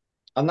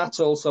 And that's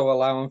also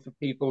allowing for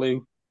people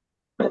who,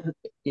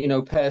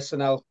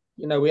 personnel,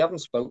 we haven't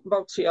spoken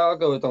about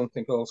Thiago, I don't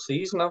think, all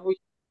season, have we?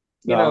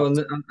 No.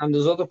 And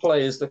there's other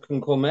players that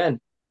can come in.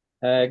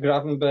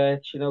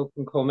 Gravenberch,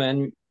 can come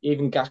in.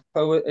 Even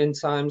Gakpo in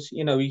times,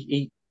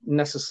 he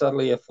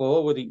necessarily a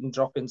forward. He can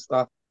drop into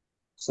that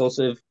sort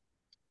of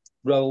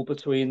role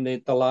between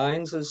the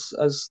lines as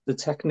the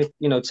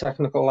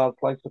technical lads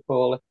like to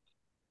call it.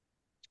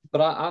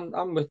 But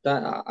I'm with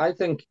that. I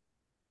think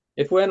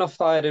if we're not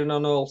firing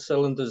on all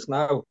cylinders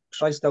now,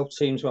 Christ help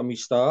teams when we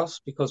start,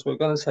 because we're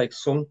going to take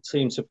some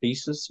teams to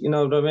pieces, you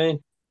know what I mean?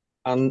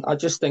 And I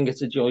just think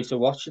it's a joy to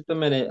watch at the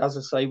minute. As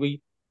I say, we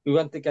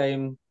went the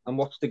game and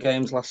watched the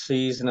games last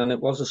season and it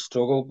was a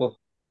struggle, but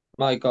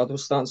my God, we're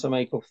starting to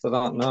make up for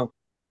that now.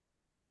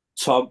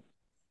 Tom,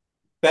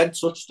 Ben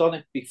touched on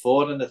it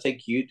before, and I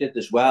think you did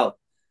as well.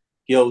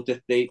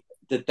 The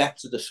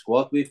depth of the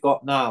squad we've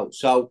got now.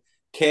 So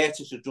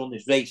Curtis has done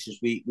his races.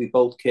 We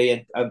both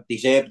can and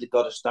deservedly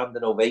got a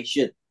standing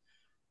ovation.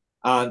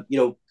 And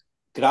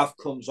Grav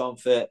comes on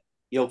for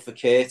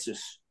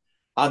Curtis,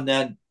 and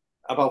then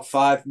about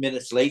 5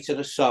 minutes later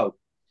or so,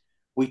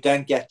 we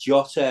then get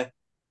Jota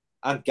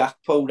and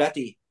Gakpo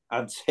ready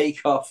and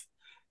take off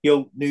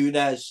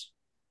Nunes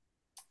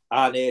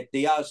and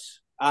Diaz,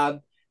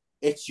 and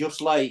it's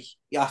just like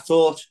I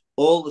thought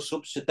all the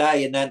subs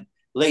today, and then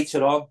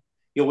later on,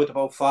 with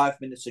about 5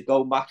 minutes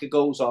ago, Maka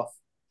goes off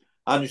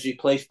and is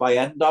replaced by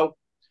Endo.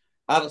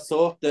 And I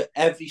thought that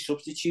every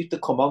substitute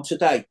that come on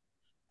today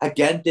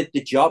again did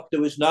the job. There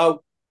was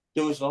no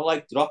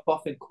like drop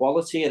off in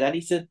quality or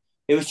anything.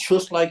 It was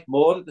just like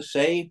more of the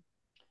same.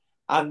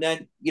 And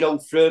then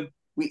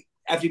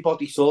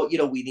everybody thought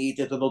we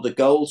needed another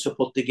goal to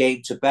put the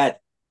game to bed.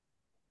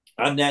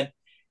 And then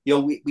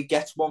we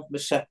get one from a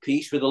set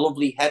piece with a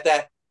lovely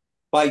header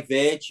by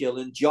Virgil,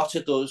 and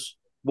Jota does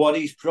what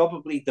he's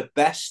probably the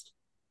best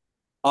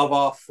of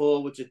our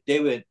forwards at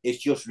doing, is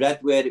just read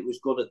where it was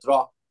going to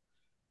drop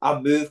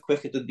and move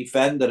quicker than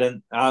defender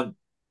and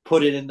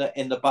put it in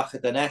the back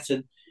of the net.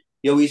 And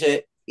You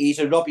know, he's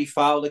a Robbie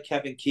Fowler,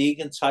 Kevin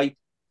Keegan type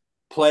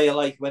player.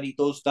 Like when he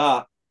does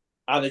that,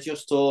 and I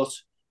just thought,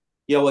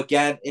 you know,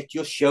 again, it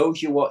just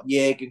shows you what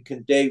Jurgen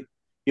can do.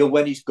 You know,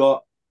 when he's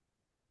got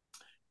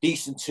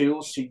decent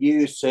tools to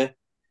use to,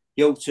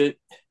 you know,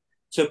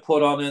 to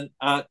put on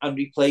and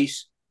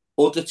replace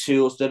other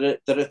tools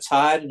that are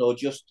tiring or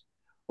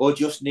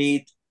just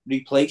need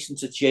replacing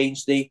to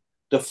change the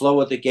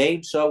flow of the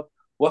game. So,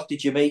 what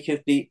did you make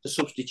of the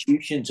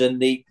substitutions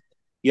and the,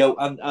 you know,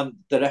 and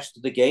the rest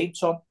of the game,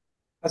 Tom?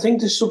 I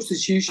think the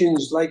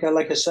substitutions, like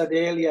I said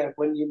earlier,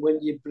 when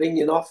you bring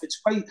it off, it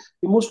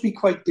must be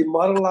quite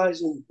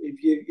demoralising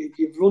if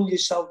you've run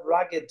yourself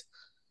ragged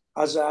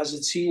as a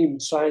team,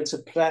 trying to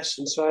press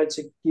and trying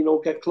to, you know,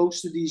 get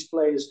close to these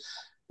players,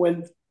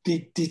 when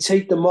they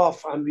take them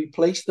off and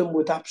replace them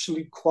with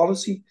absolute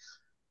quality.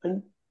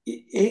 And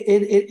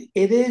it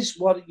is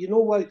what, you know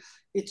what,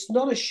 it's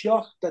not a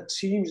shock that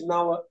teams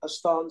now are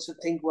starting to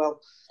think, well,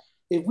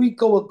 if we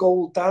go a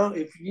goal down,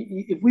 if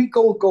we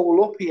go a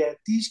goal up here,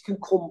 these can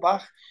come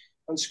back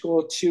and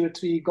score 2 or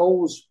 3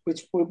 goals,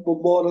 which we're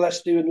more or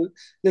less doing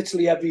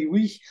literally every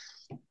week.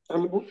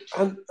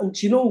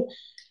 And you know,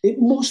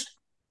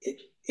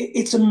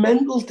 it's a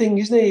mental thing,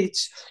 isn't it?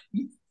 It's,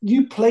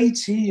 you play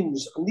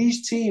teams, and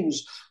these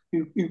teams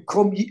who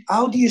come,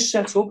 how do you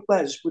set up,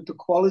 Les, with the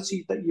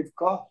quality that you've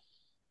got?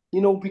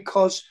 You know,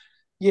 because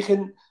you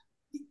can,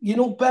 you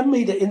know, Ben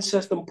made an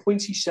interesting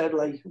point. He said,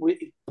 like,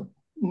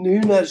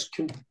 Nunes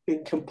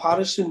in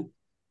comparison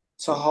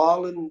to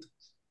Haaland,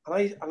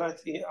 and I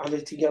think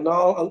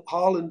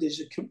Haaland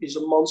is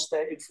a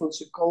monster in front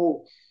of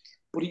goal,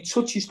 but he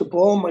touches the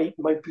ball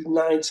might be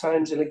 9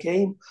 times in a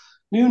game.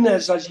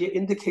 Nunes, as you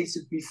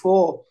indicated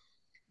before,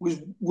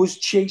 was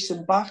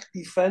chasing back,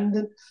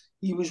 defending.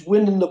 He was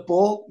winning the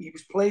ball. He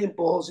was playing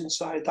balls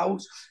inside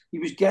out. He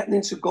was getting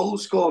into goal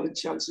scoring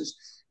chances.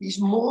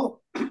 He's more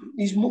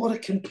a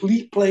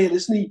complete player,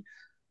 isn't he?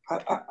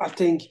 I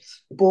think.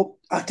 But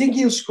I think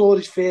he'll score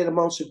his fair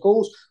amounts of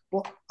goals.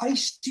 But I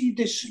see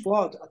this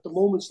squad at the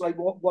moment, like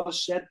what I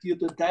said the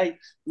other day.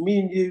 Me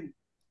and you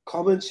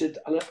commented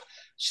and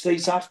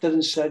straight after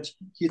and said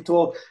you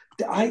thought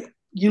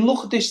you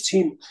look at this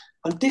team,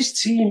 and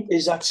this team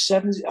is at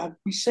 70.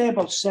 We say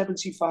about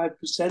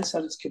 75%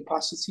 at its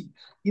capacity.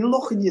 You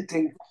look and you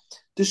think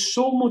there's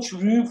so much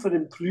room for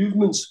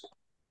improvements,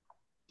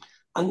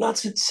 and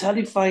that's a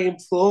terrifying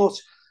thought.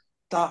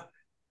 That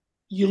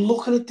you're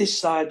looking at this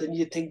side and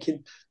you're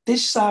thinking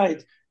this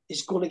side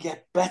is going to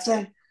get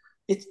better.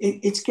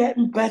 It's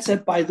getting better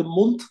by the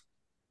month.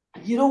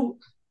 You know,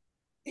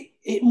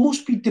 it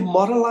must be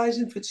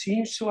demoralising for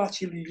teams to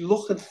actually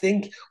look and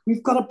think,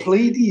 we've got to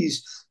play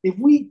these. If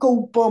we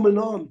go bombing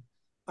on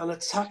and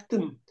attack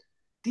them,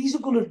 these are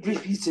going to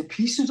rip you to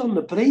pieces on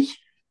the break.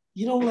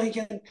 You know, like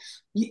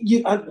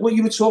what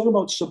you were talking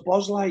about,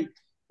 Szoboszlai,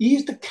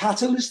 he's the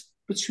catalyst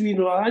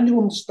between, I don't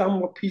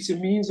understand what Peter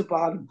means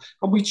about him,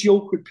 and we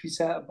joke with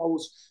Peter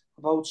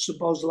about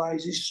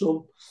Szoboszlai, his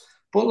son.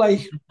 But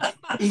like,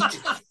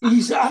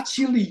 he's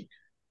actually,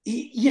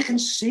 you can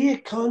see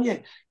it, can't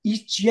you?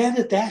 He's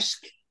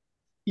Gerrard-esque.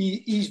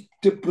 He's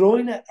De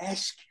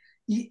Bruyne-esque.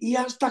 He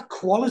has that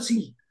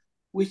quality,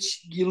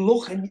 which you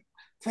look and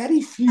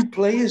very few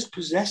players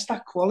possess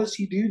that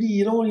quality, do they?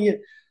 You know, and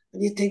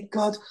you think,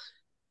 God,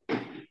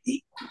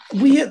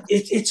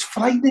 it's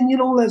frightening, you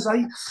know, Les.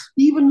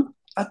 Even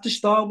at the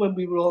start when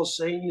we were all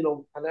saying, you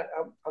know, and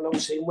I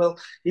was saying, well,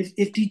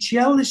 if they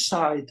gel this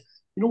side,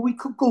 you know, we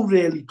could go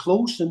really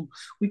close and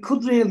we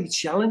could really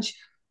challenge.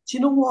 Do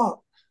you know what?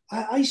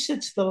 I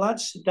said to the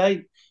lads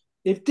today,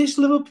 if this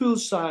Liverpool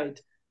side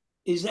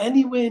is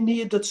anywhere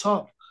near the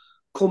top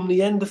come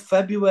the end of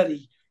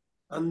February,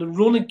 and the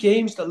run of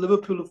games that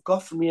Liverpool have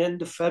got from the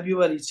end of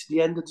February to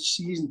the end of the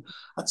season,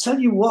 I tell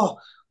you what,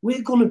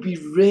 we're going to be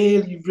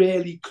really,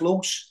 really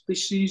close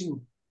this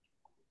season.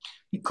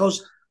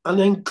 Because,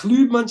 and I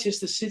include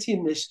Manchester City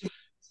in this,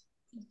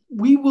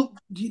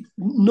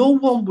 no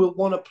one will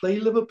want to play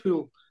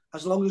Liverpool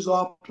as long as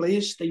our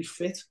players stay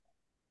fit.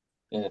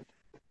 Yeah.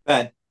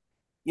 Ben,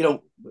 you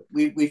know,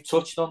 we've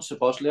touched on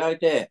Szoboszlai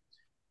there,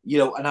 you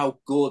know, and how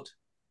good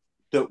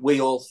that we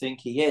all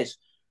think he is.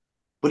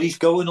 But he's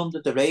going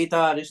under the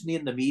radar, isn't he,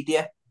 in the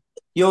media?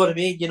 You know what I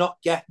mean? You're not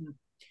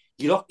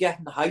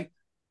getting hype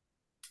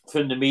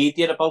from the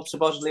media about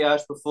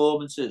Szoboszlai's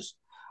performances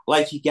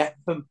like you get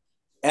from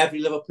every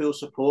Liverpool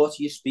supporter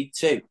you speak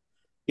to.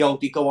 You know,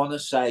 they go on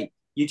and say,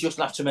 you just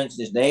have to mention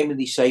his name, and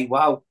they say,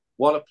 wow,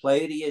 what a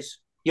player he is.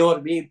 You know what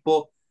I mean?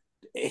 But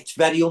it's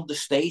very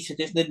understated,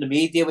 isn't it, in the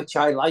media, which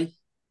I like,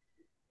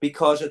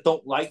 because I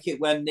don't like it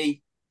when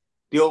they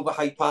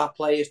overhype our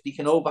players. They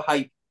can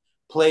overhype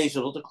players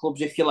at other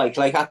clubs, if you like.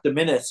 Like at the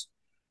minute,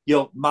 you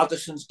know,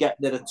 Maddison's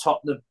getting it at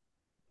Tottenham.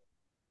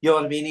 You know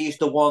what I mean? He's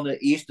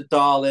the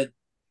darling.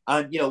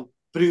 And, you know,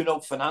 Bruno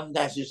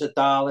Fernandes is a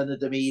darling of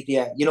the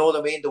media. You know what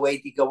I mean? The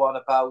way they go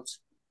on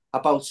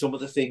about some of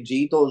the things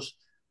he does.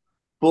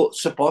 But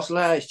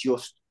Szoboszlai is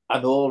just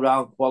an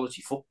all-round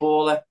quality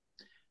footballer.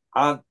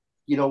 And,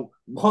 you know,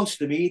 once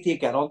the media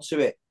get onto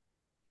it,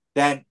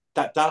 then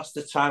that's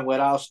the time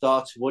where I'll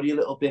start to worry a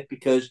little bit,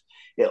 because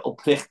it'll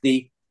prick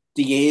the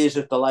ears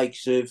of the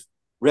likes of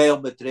Real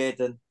Madrid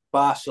and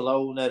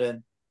Barcelona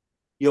and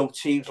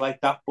teams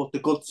like that. But the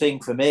good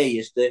thing for me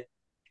is that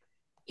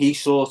he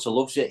sort of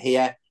loves it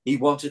here. He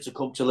wanted to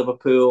come to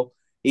Liverpool,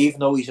 even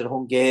though he's a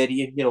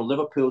Hungarian.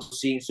 Liverpool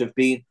seems to have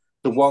been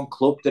the one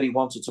club that he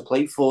wanted to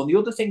play for. And the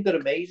other thing that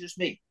amazes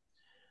me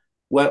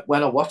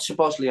when I watch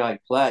Szoboszlai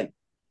play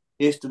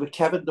is that with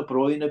Kevin De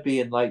Bruyne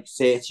being like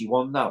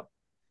 31 now,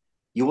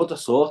 you would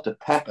have thought that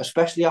Pep,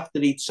 especially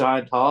after he'd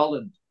signed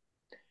Haaland,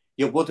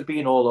 you would have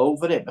been all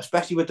over him,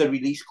 especially with the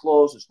release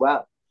clause as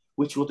well,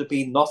 which would have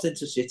been nothing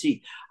to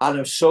City. And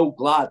I'm so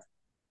glad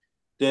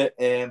that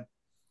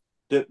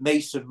that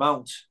Mason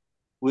Mount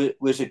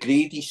was a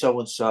greedy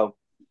so-and-so.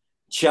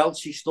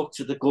 Chelsea stuck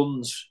to the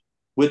guns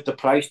with the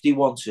price they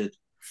wanted,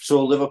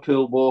 so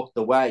Liverpool walked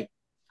away.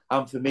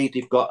 And for me,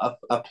 they've got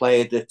a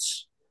player that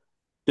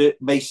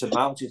Mason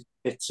Mount is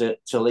fit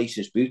to lace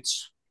his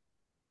boots.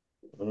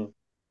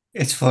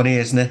 It's funny,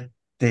 isn't it?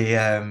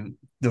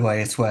 The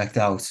way it's worked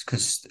out,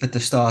 because at the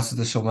start of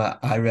the summer,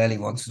 I really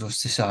wanted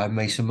us to sign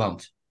Mason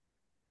Mount,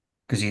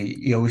 because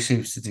he always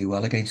seems to do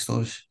well against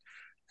us.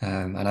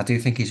 And I do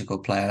think he's a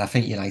good player. I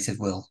think United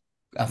will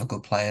have a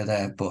good player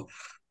there, but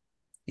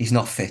he's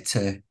not fit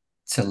to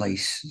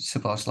lace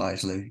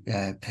Szoboszlai's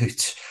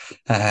boots.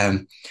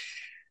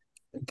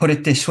 Put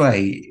it this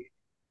way,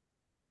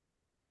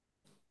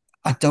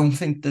 I don't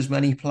think there's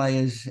many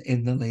players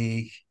in the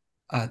league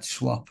I'd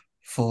swap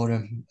for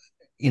him.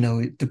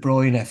 De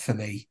Bruyne for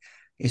me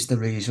is the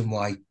reason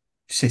why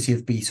City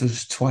have beat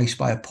us twice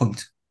by a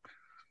point.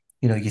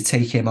 You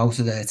take him out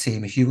of their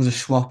team. If you would have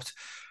swapped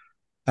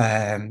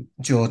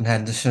Jordan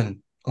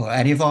Henderson or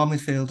any of our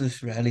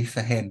midfielders really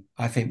for him,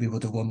 I think we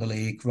would have won the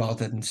league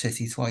rather than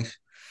City twice.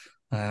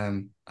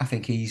 I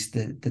think he's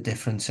the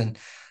difference. And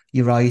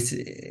you're right,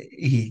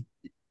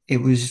 it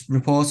was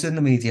reported in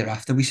the media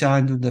after we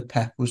signed him that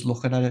Pep was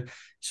looking at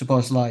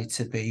Szoboszlai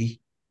to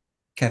be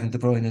Kevin De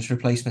Bruyne's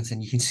replacement,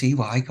 and you can see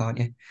why, can't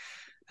you?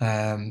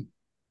 I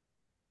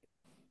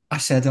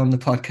said on the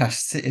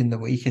podcast in the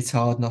week, it's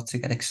hard not to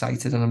get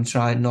excited, and I'm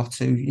trying not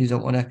to. You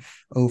don't want to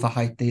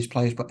overhype these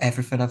players, but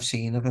everything I've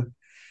seen of him,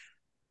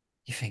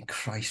 you think,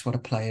 Christ, what a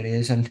player he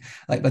is. And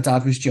like my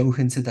dad was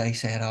joking today,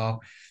 saying,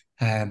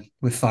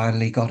 we've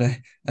finally got a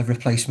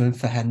replacement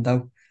for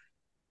Hendo.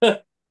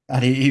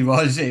 And it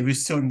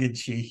was tongue in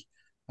cheek.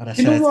 And I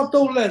said, know what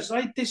though, Les?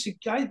 I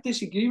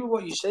disagree with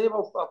what you say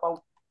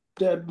about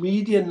the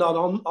media not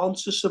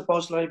onto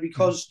Szoboszlai,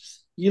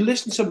 because you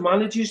listen to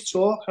managers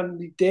talk,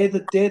 and they're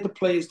the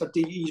players that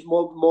he's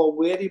more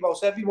wary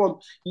about. Everyone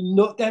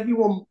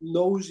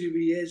knows who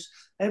he is.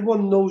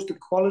 Everyone knows the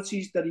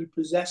qualities that he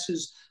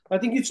possesses. I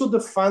think it's other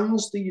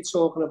fans that you're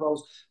talking about.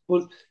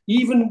 But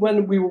even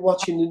when we were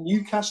watching the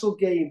Newcastle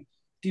game,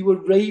 they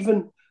were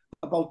raving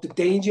about the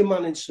danger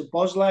man in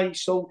Szoboszlai.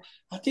 So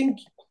I think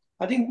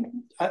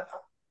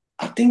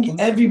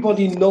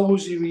everybody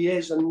knows who he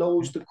is and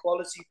knows the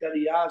quality that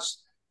he has.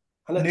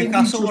 And I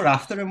Newcastle were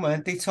after him,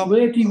 weren't they, Tom?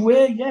 Where they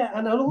were, yeah.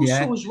 And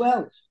also as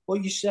well,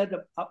 what you said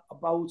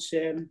about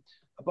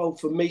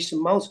for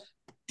Mason Mount,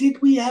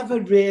 did we ever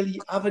really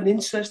have an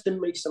interest in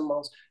Mason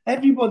Mount?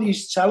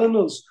 Everybody's telling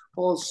us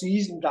all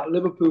season that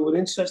Liverpool were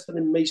interested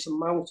in Mason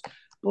Mount,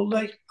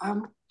 but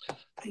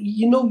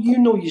you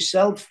know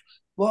yourself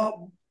what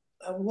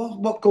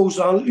goes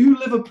on. Who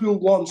Liverpool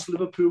wants,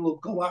 Liverpool will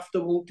go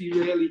after, won't they?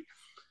 Really?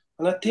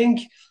 And I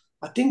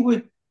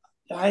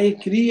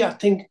agree. I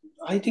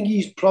think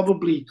he's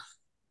probably,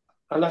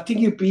 and I think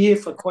he'll be here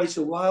for quite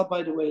a while,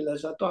 by the way,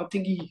 Les. I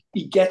think he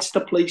gets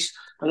the place,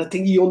 and I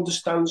think he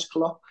understands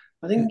Klopp.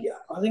 I think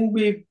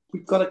we've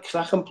got a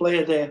cracking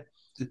player there.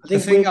 The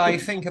thing I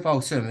think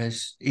about him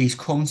is he's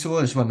come to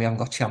us when we haven't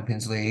got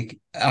Champions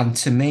League, and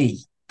to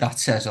me, that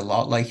says a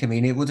lot.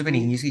 It would have been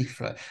easy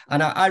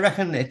and I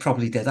reckon it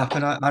probably did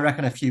happen. I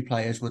reckon a few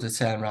players would have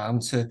turned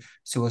around to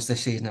us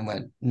this season and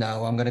went,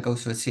 no, I'm going to go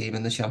to a team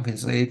in the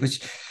Champions League,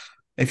 which,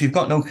 if you've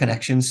got no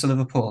connections to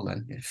Liverpool,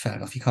 then fair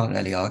enough, you can't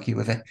really argue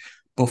with it.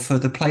 But for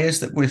the players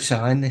that we've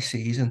signed this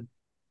season,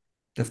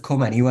 they've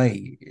come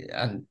anyway,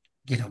 and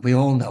we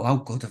all know how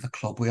good of a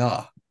club we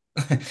are.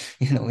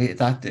 We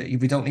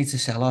don't need to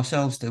sell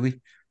ourselves, do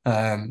we?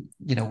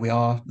 We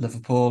are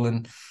Liverpool,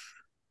 and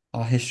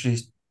our history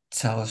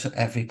tells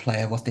every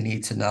player what they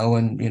need to know,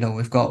 and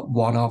we've got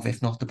one of,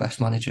 if not the best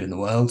manager in the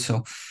world.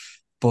 So,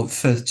 but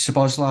for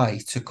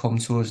Szoboszlai to come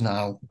to us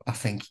now, I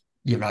think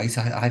you're right.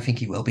 I think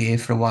he will be here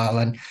for a while,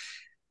 and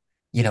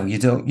you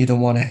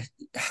don't want to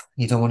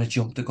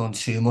jump the gun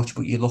too much.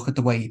 But you look at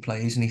the way he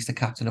plays, and he's the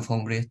captain of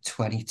Hungary at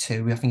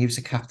 22. I think he was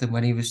the captain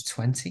when he was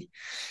 20.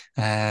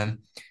 And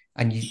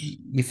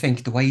you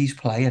think the way he's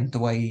playing, the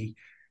way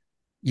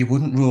you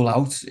wouldn't rule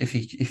out if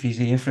he's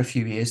here for a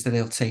few years that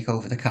he'll take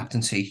over the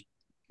captaincy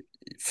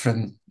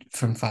from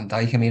Van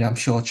Dijk. I mean, I'm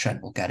sure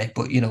Trent will get it,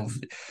 but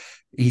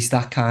he's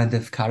that kind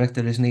of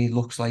character, isn't he? He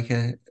looks like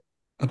a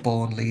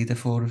born leader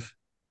for us.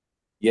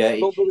 Yeah,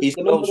 he's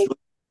the number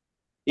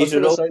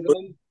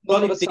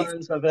of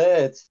times I've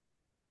heard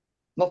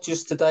not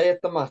just today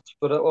at the match,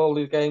 but at all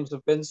the games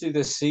I've been to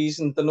this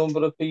season, the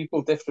number of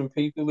people, different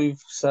people who've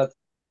said,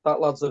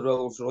 that lad's a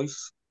Rolls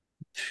Royce.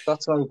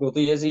 That's how good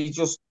he is. He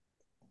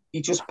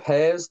just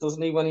pairs,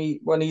 doesn't he,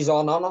 when he's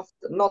on off,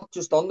 not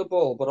just on the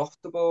ball, but off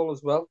the ball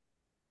as well.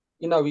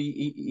 You know,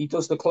 he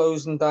does the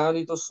closing down,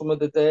 he does some of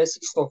the dirty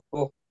stuff,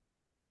 but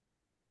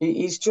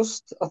he's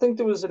just, I think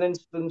there was an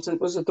instance,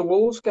 it was at the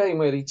Wolves game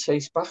where he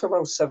chased back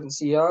about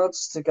 70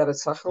 yards to get a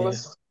tackle in.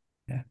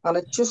 Yeah. And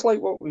it's just like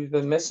what we've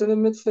been missing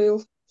in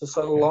midfield for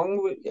so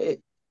long.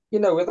 You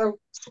know, without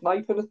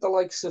sniping at the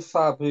likes of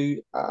Fabu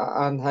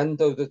and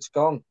Hendo that's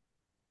gone,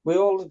 we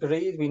all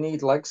agreed we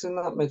need legs in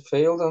that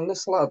midfield. And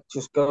this lad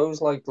just goes,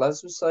 like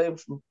Les was saying,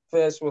 from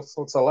first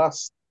whistle to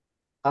last.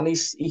 And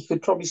he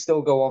could probably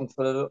still go on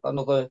for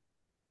another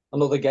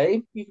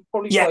game. He could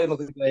probably play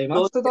another game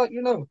after that,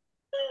 you know.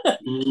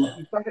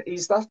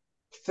 He's that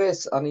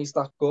fit and he's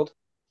that good.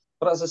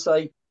 But as I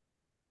say,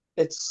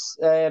 it's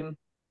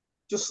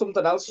just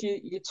something else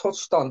you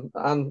touched on,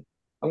 and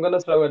I'm going to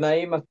throw a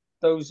name at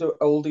those who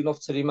are old enough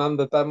to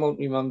remember. Ben won't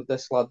remember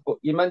this lad, but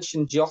you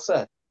mentioned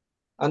Jota,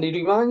 and he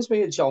reminds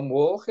me of John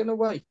Walk in a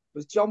way.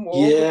 Was John Walk?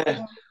 Call,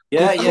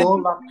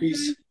 that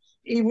piece.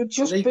 He would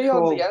just be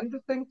on the end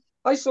of things.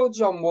 I saw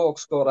John Walk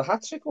score a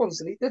hat-trick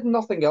once, and he did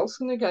nothing else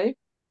in the game.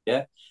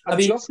 Yeah,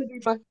 and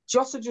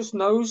Jota just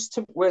knows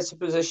where to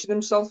position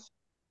himself,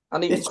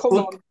 and he can come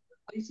on as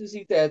late as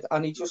he did,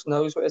 and he just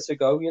knows where to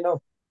go, you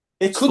know.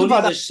 It could have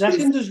had a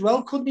second as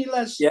well, couldn't he,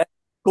 Les? Yeah,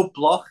 good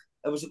block.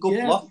 It was a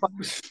good block by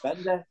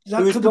Bender.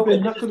 That could have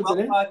been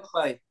it. By the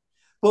way.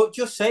 But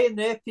just saying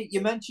there, Pete,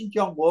 you mentioned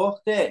John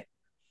Walk there,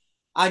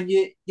 and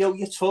you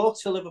talk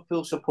to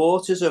Liverpool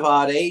supporters of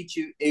our age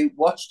who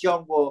watch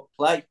John Walk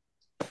play,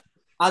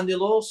 and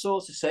they'll all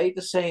sort of say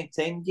the same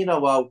thing. You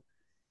know,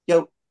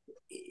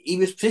 he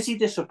was pretty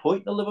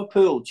disappointing at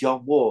Liverpool,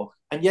 John Walk,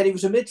 and yet he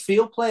was a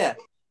midfield player.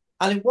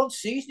 And in one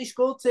season, he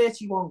scored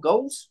 31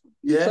 goals.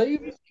 Yeah.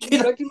 You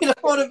know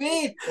what I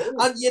mean?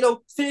 And, you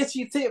know,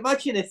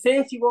 imagine it,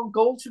 31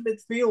 goals in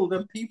midfield,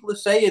 and people are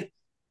saying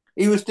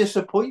he was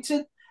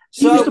disappointing.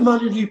 So, he was the man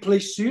who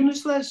replaced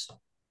Souness, Les.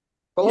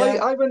 Well,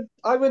 yeah.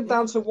 I went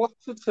down to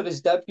Watford for his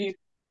debut.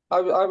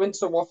 I went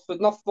to Watford,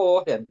 not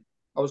for him.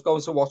 I was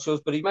going to watch us,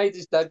 but he made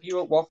his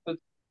debut at Watford.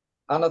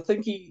 And I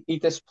think he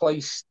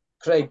displaced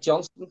Craig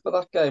Johnston for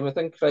that game. I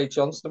think Craig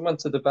Johnston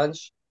went to the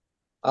bench.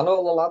 And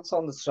all the lads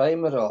on the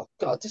train were, oh,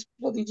 God, this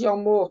bloody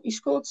John Walk, he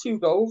scored 2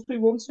 goals. We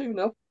won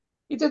 2-0.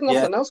 He did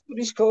nothing else, but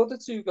he scored the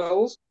 2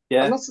 goals.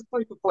 Yeah. And that's the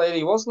type of player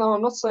he was. Now,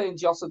 I'm not saying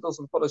Jota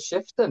doesn't put a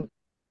shift in,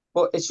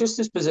 but it's just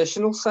his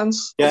positional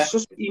sense. Yeah. It's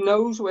just he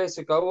knows where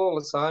to go all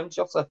the time,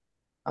 Jota.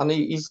 And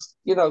he's,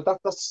 you know,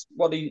 that's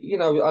what he, you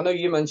know, I know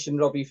you mentioned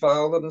Robbie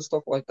Fowler and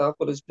stuff like that,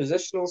 but his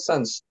positional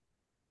sense.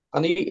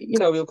 And he, you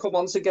know, he'll come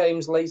on to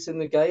games late in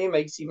the game,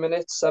 80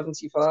 minutes,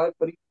 75,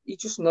 but he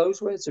just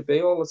knows where to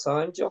be all the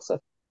time, Jota.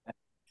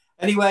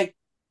 Anyway,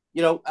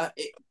 you know,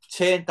 it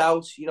turned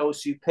out, you know, a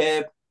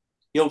superb,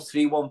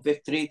 3-1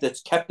 victory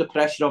that's kept the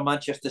pressure on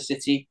Manchester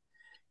City.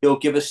 He'll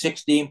give us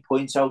 16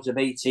 points out of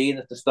 18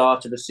 at the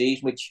start of the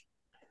season, which,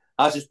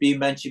 as has been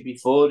mentioned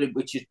before,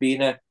 which has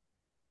been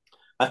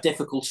a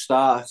difficult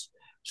start.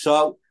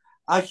 So,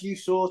 as you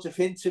sort of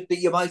hinted that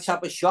you might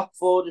have a shock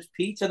for us,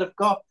 Peter,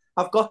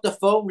 I've got the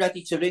phone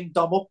ready to ring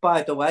Dom up,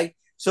 by the way.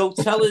 So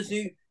tell us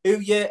who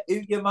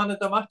your man of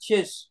the match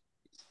is.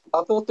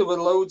 I thought there were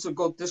loads of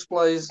good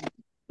displays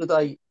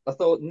today. I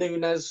thought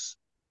Núñez,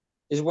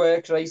 his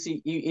work rate,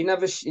 he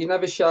never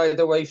shied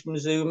away from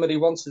Zuma. He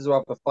wanted to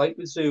have a fight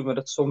with Zuma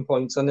at some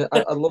point, and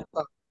I love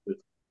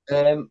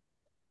that.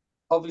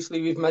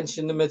 Obviously, we've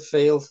mentioned the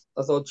midfield.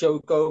 I thought Joe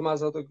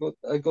Gomez had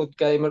a good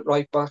game at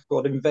right back,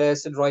 or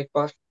inverted right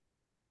back.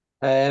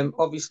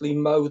 Obviously,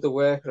 Mo, the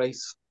work rate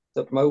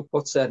that Mo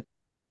puts in.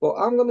 But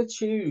I'm going to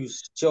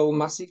choose Joel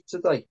Matip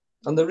today.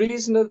 And the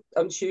reason that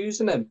I'm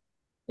choosing him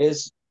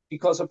is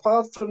because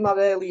apart from that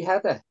early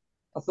header,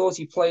 I thought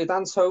he played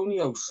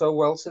Antonio so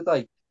well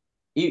today.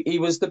 He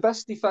was the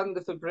best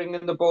defender for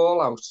bringing the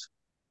ball out,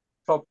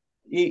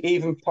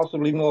 even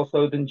possibly more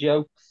so than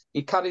Joe.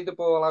 He carried the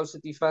ball out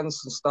of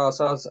defence and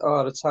started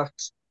our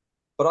attacks.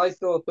 But I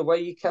thought the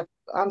way he kept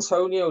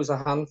Antonio is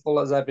a handful,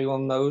 as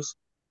everyone knows.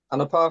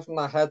 And apart from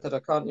that header, I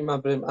can't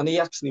remember him. And he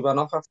actually went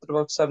off after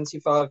about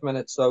 75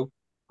 minutes. So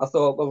I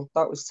thought, well,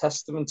 that was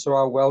testament to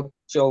how well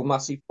Joel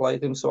Matip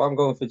played him. So I'm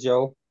going for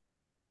Joel.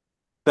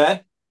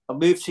 Ben, I'll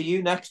move to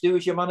you next. Who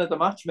was your man of the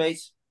match,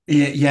 mate?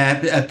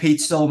 Yeah,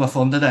 Pete stole my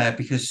thunder there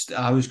because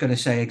I was going to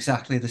say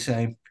exactly the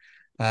same.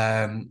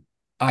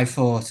 I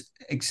thought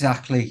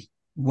exactly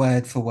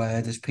word for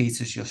word, as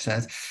Peter's just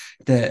said,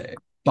 that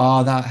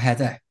bar that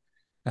header,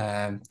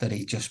 that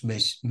he just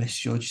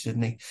misjudged,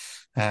 didn't he?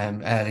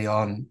 Early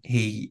on,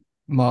 he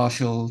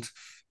marshalled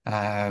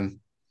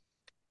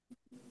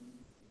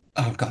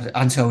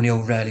Antonio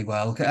really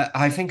well.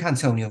 I think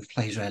Antonio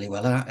plays really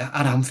well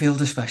at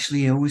Anfield,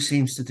 especially. He always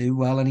seems to do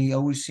well, and he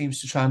always seems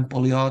to try and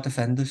bully our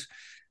defenders.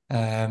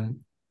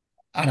 And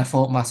I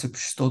thought Matip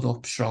stood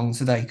up strong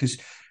today because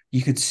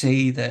you could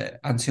see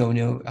that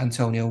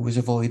Antonio was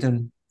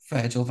avoiding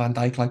Virgil van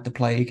Dijk like the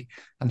plague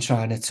and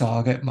trying to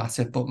target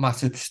Matip, but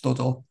Matip stood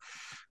up,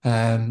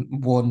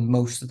 won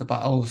most of the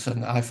battles,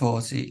 and I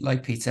thought he,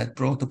 like Pete said,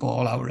 brought the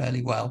ball out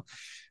really well.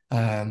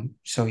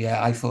 So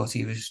yeah, I thought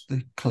he was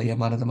the clear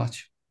man of the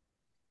match.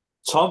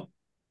 Tom,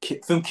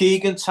 from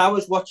Keegan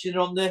Towers, watching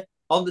on the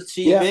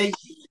TV. Yeah.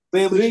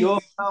 Where was your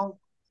sound?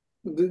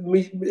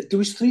 There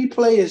was 3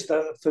 players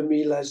that, for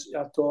me, Les,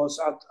 I thought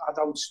had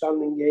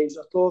outstanding games.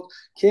 I thought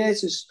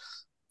Curtis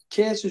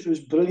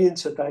was brilliant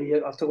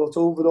today. I thought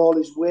overall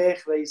his work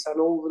rate and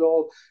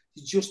overall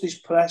just his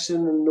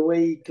pressing and the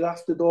way he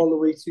grafted all the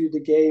way through the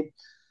game.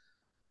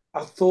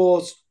 I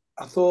thought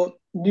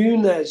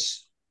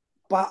Nunes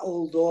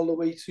battled all the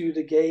way through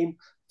the game.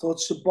 I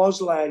thought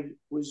Szoboszlai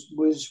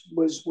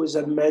was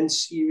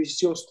immense. He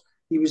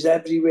was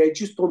everywhere,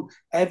 just done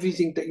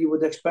everything that you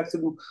would expect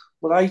of him.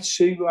 But I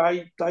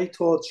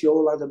thought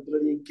Joel had a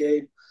brilliant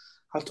game.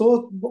 I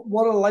thought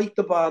what I liked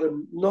about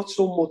him, not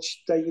so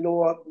much that, you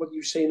know what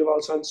you're saying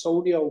about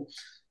Antonio,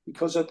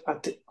 because I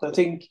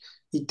think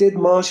he did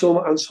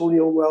marshal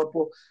Antonio well,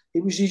 but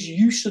it was his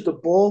use of the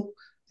ball,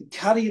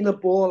 carrying the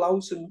ball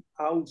out and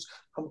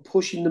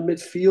pushing the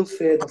midfield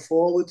further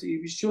forward.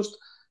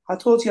 I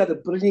thought he had a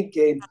brilliant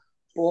game,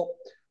 but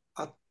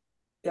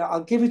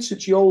I'll give it to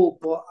Joel,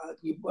 but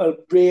a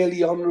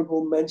really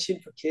honourable mention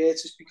for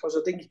Curtis, because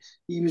I think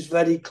he was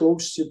very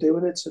close to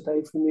doing it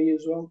today for me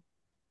as well.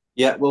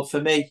 Yeah, well, for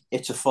me,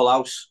 it's a full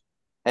house.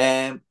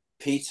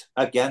 Pete,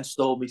 again,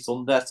 stole me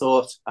thunder. I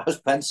thought,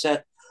 as Ben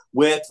said,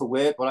 word for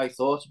word, what I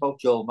thought about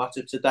Joel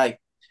Matip today.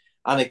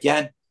 And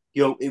again,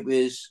 it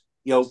was,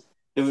 there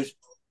was,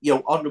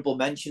 honourable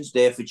mentions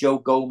there for Joe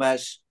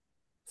Gomez,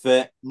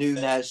 for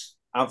Nunes,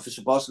 and for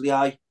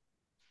Szoboszlai.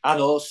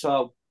 And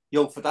also,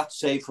 for that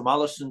save from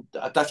Alisson,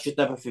 that should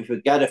never be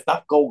forget. If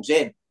that goes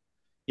in,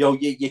 you're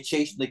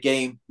chasing the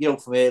game,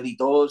 from early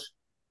doors.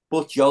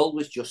 But Joel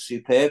was just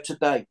superb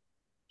today.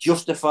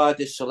 Justified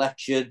his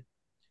selection.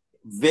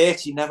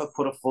 Virtually never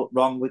put a foot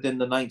wrong within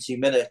the 90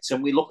 minutes.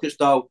 And we look as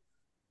though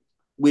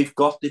we've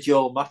got the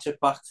Joel Matip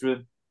back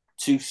from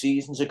 2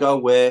 seasons ago,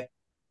 where,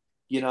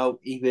 he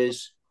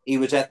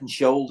was head and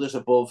shoulders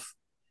above,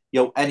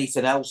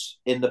 anything else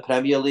in the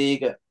Premier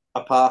League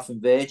apart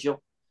from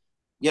Virgil.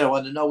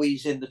 And I know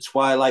he's in the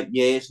twilight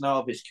years now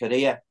of his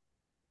career,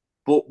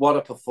 but what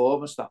a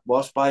performance that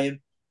was by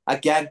him.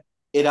 Again,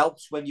 it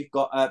helps when you've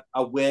got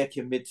a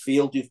working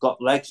midfield, you've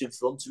got legs in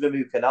front of him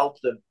who can help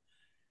them,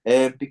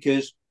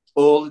 because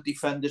all the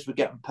defenders were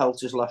getting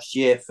pelters last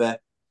year for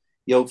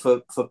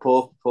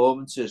poor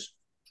performances.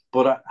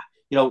 But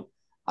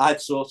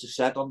I'd sort of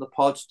said on the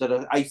pods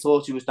that I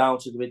thought he was down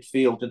to the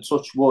midfield, and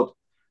touch wood,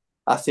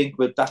 I think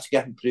that's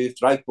getting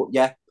proved right. But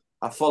yeah,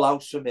 a full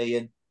house for me,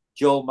 and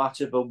Joel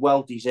Matip, a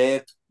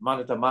well-deserved man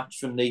of the match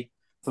from the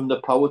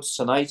Poets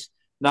tonight.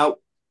 Now,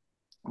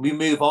 we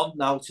move on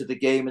now to the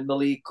game in the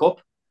League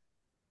Cup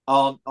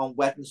on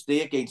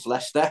Wednesday against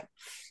Leicester.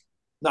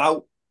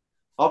 Now,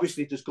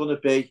 obviously, there's going to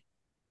be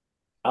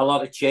a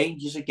lot of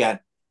changes again.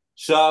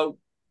 So,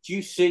 do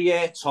you see,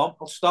 Tom,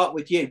 I'll start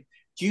with you.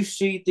 Do you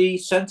see the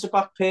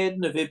centre-back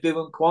pairing of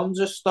Ibu and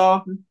Kwanzaa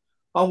starting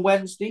on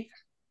Wednesday?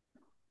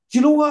 Do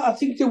you know what? I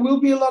think there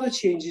will be a lot of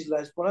changes,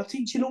 Les, but I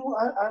think,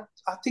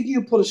 I think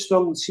he'll put a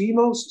strong team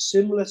out,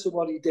 similar to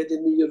what he did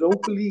in the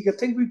Europa League. I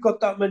think we've got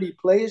that many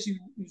players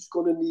who's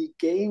going to need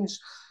games.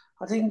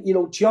 I think,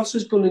 Joss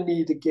is going to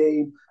need a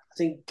game. I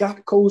think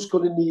Gakpo's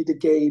going to need a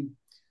game,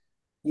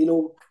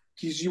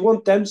 because you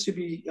want them to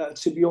be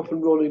up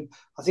and running.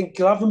 I think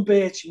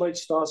Gravenberch might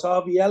start.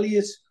 Harvey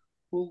Elliott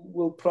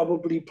will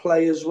probably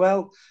play as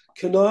well.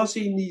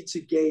 Konate needs a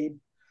game.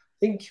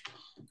 I think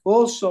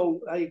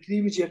also, I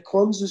agree with you,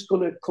 Kwanzaa's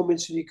going to come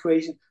into the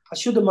equation. I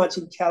should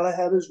imagine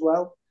Kelleher as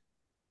well.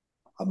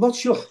 I'm not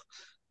sure.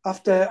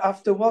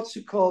 After what's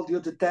it called the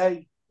other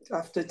day,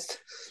 after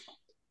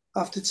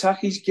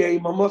Taki's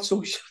game, I'm not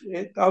so sure.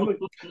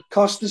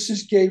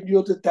 Costas' game the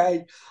other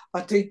day,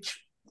 I think,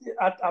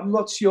 I'm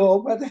not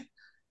sure whether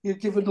he'll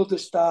give another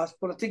start,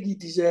 but I think he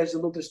deserves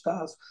another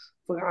start.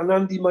 And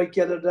Andy might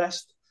get a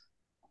rest.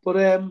 But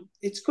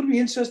it's going to be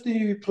interesting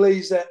who he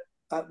plays at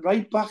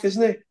right back,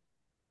 isn't it?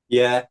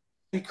 Yeah,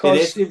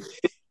 because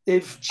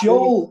if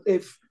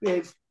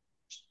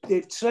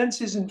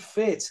Trent isn't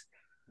fit,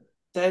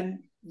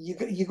 then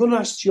you're going to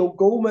ask Joe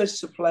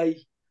Gomez to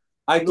play.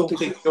 I don't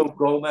think Joe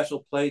Gomez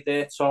will play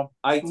there, Tom.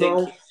 I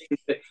think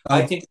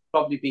it'll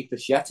probably be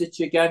Pašetić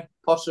again,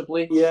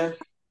 possibly.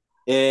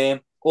 Yeah.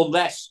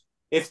 Unless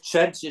if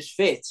Trent is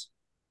fit,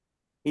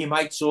 he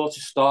might sort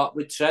of start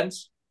with Trent.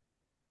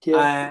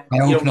 Yeah. I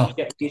hope not.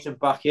 Get him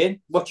back in.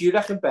 What do you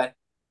reckon, Ben?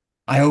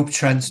 I hope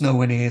Trent's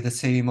nowhere near the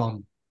team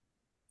on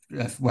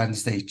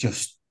Wednesday.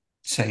 Just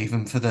save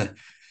him for the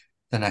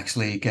next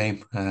league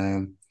game.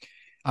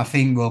 I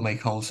think we'll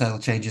make wholesale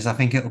changes. I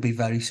think it'll be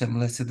very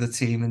similar to the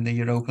team in the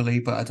Europa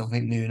League, but I don't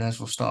think Nunes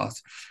will start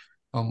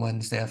on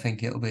Wednesday. I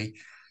think it'll be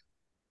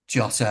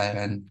Jota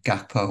and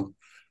Gakpo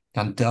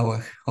and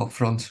Doak up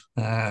front.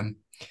 The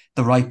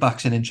right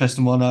back's an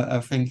interesting one.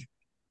 I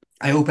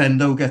hope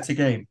Endo gets a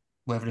game,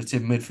 whether it's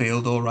in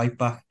midfield or right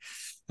back.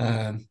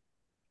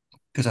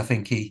 because I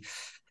think he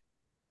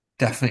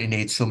definitely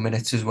needs some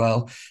minutes as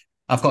well.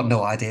 I've got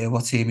no idea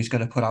what team he's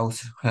going to put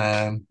out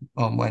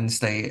on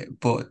Wednesday,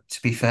 but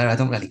to be fair, I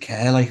don't really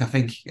care. Like, I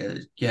think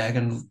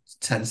Jurgen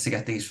tends to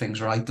get these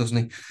things right, doesn't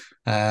he?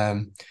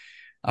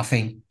 I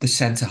think the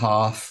centre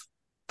half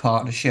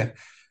partnership,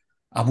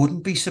 I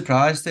wouldn't be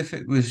surprised if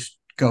it was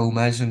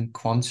Gomez and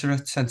Quansah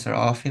at centre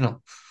half.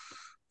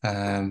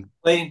 I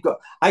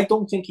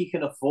don't think he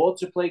can afford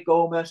to play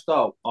Gomez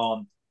though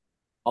on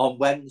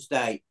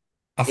Wednesday.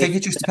 I think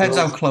it just depends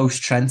how close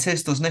Trent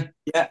is, doesn't it?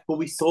 Yeah, but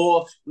we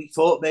thought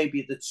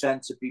maybe the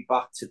Trent would be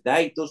back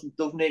today, doesn't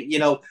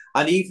it?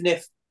 And even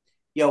if,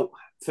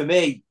 for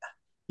me,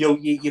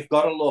 you've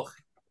got to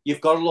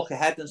look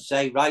ahead and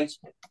say, right,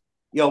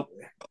 who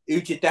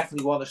do you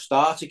definitely want to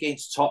start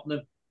against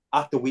Tottenham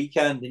at the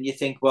weekend? And you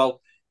think,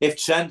 well,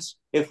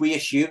 if we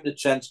assume that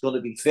Trent's going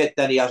to be fit,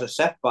 then he has a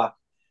setback,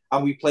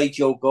 and we play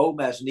Joe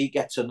Gomez and he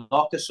gets a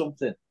knock or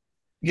something.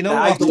 You know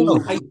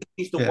what? I think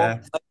he's the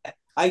one player.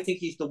 I think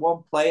he's the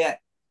one player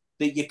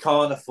that you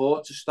can't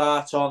afford to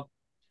start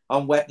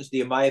on Wednesday,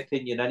 in my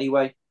opinion,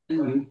 anyway.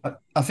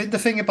 I think the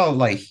thing about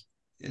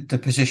the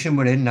position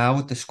we're in now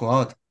with the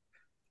squad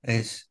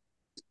is,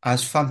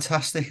 as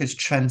fantastic as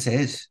Trent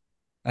is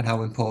and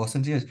how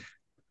important he is,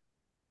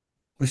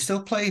 we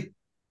still play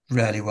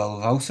really well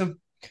without him.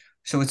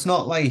 So it's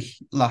not like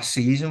last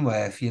season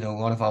where if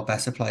one of our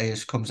better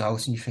players comes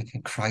out and you're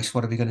thinking, Christ,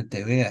 what are we going to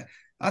do here?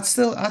 I'd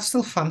still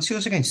fancy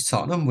us against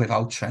Tottenham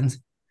without Trent.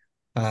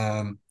 We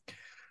don't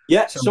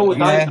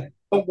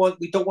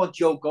want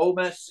Joe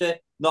Gomez to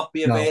not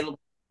be available.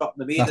 No,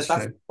 that's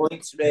the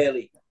point,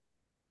 really.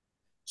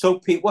 So,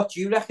 Pete, what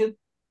do you reckon?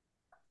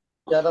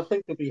 Yeah, I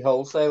think there'll be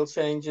wholesale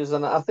changes,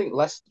 and I think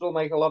Leicester will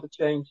make a lot of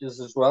changes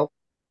as well,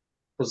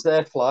 because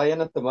they're flying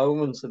at the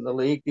moment in the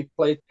league. They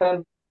played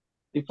 10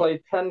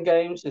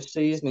 games this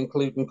season,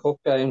 including cup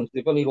games.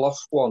 They've only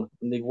lost one,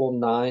 and they've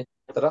won 9.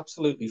 They're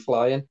absolutely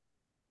flying.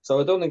 So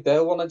I don't think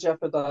they'll want to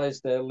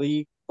jeopardise their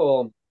league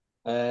form.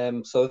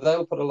 So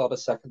they'll put a lot of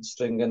second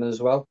string in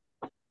as well.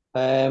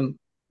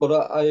 But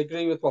I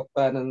agree with what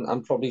Ben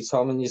and probably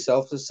Tom and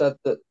yourself have said,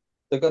 that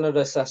they're going to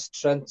assess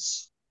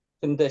Trent's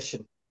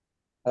condition.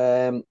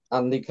 And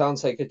they can't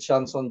take a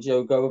chance on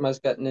Joe Gomez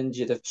getting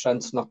injured if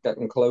Trent's not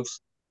getting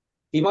close.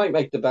 He might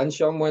make the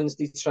bench on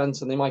Wednesday,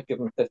 Trent, and they might give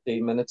him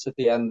 15 minutes at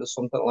the end or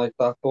something like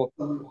that. But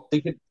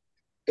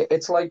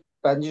it's like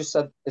Ben just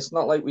said, it's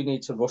not like we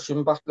need to rush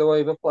him back the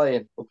way we're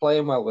playing. We're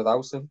playing well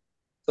without him.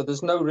 So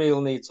there's no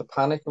real need to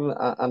panic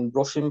and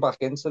rush him back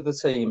into the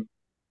team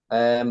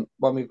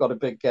when we've got a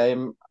big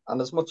game.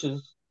 And as much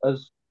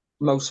as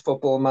most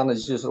football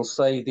managers will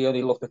say they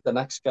only look at the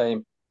next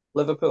game,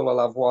 Liverpool will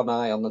have one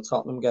eye on the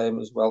Tottenham game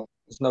as well.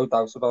 There's no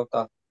doubt about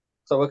that.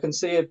 So I can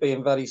see it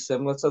being very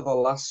similar to the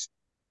last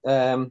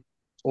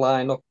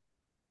lineup.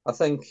 I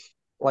think,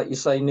 like you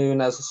say,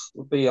 Nunes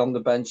will be on the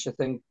bench. I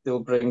think they'll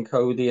bring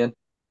Cody in.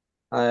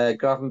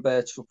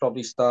 Gravenberch will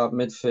probably start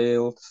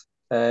midfield.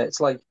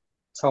 It's like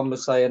Tom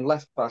was saying,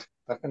 left back.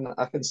 I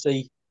can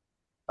see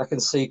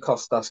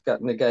Costas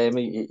getting a game.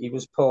 He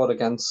was poor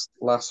against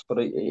last, but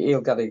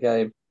he'll get a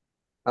game.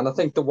 And I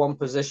think the one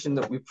position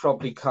that we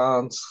probably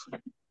can't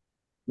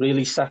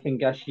really second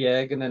guess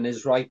Jurgen and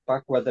his right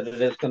back, whether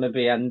it is going to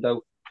be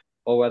Endo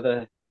or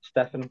whether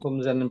Stefan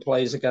comes in and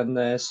plays again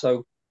there.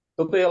 So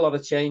there'll be a lot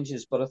of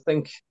changes, but I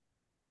think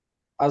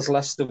as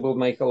Leicester will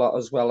make a lot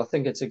as well, I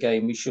think it's a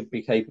game we should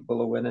be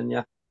capable of winning,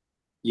 yeah.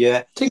 Yeah.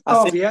 I think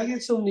Harvey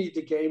will need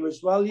the game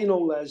as well,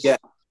 Les. Yeah.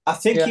 I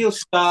think he'll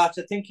start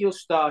in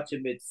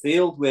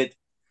midfield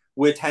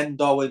with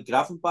Hendo and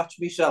Gravenberch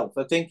myself.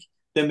 I think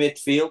the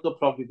midfield will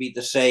probably be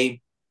the same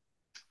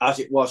as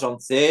it was on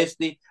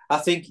Thursday. I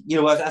think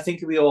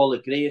we all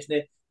agree, isn't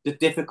it? The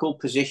difficult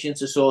position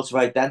to sort of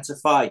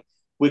identify,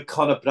 with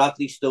Conor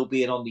Bradley still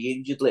being on the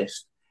injured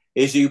list,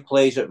 is who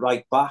plays at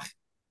right back.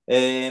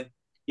 And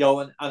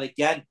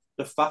again,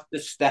 the fact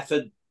that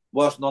Stefan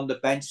wasn't on the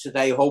bench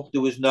today, I hope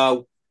there was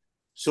no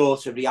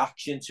sort of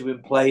reaction to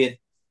him playing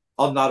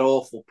on that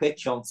awful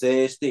pitch on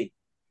Thursday.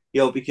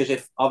 Because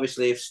if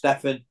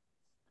Stefan,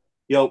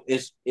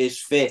 is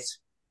fit,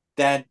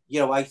 then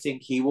I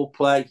think he will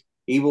play.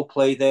 He will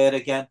play there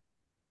again,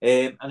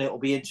 and it'll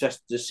be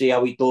interesting to see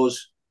how he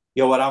does,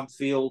 at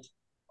Anfield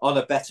on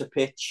a better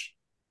pitch,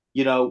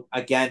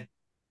 again.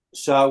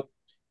 So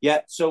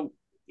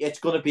it's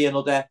going to be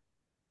another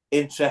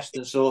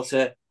interesting sort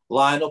of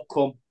lineup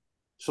come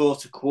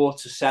sort of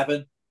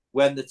 7:15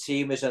 when the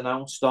team is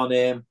announced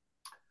on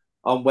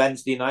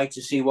Wednesday night,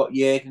 to see what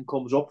Jurgen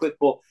comes up with.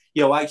 But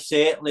I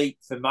certainly,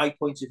 from my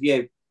point of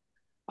view,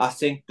 I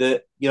think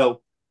that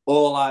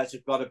all eyes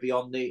have got to be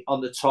on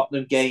the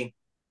Tottenham game,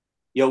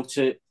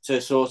 to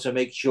sort of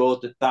make sure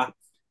that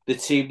the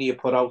team that you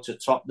put out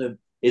at Tottenham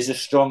is as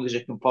strong as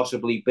it can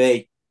possibly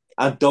be,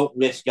 and don't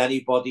risk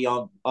anybody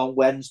on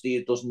Wednesday.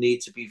 It doesn't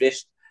need to be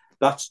risked.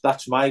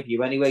 That's my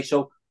view anyway.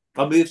 So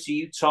I'll move to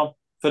you, Tom,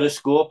 for the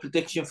score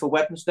prediction for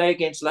Wednesday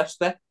against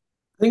Leicester.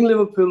 I think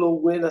Liverpool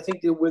will win. I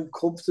think they'll win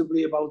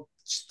comfortably, about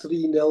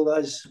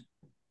 3-0.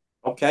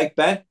 Okay,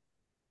 Ben?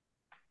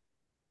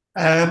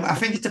 I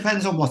think it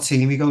depends on what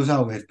team he goes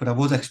out with, but I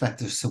would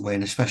expect us to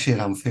win, especially at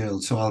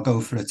Anfield. So I'll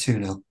go for a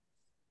 2-0.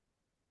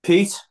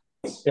 Pete?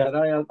 Yeah,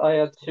 I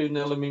had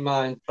 2-0 in my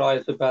mind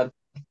prior to Ben.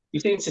 He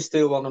seems to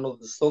steal one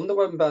another's thunder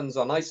when Ben's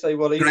on. I say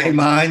what he Great wants.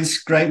 minds,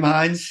 great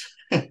minds.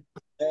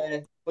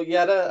 But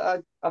yeah,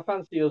 I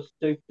fancy us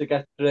to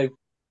get through,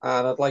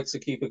 and I'd like to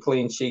keep a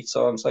clean sheet,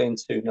 so I'm saying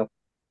 2-0.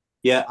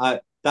 Yeah,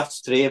 that's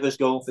three of us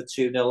going for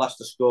 2-0. That's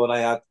the score I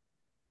had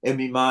in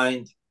my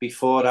mind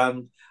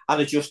beforehand.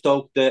 And I just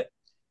hope that,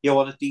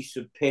 on a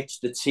decent pitch,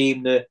 the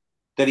team that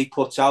he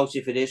puts out,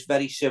 if it is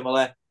very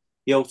similar,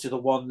 to the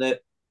one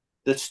that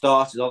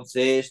started on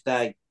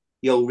Thursday,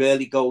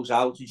 really goes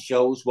out and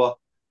shows what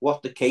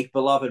they're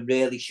capable of, and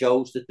really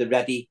shows that they're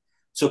ready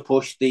to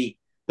push the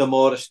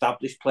more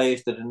established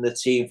players that are in the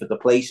team for the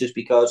places,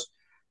 because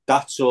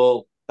that's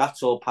all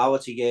power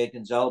to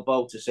Jurgen's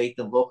elbow to say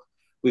to them, look,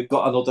 we've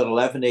got another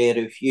 11 here.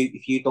 If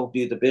you don't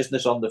do the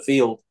business on the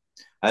field,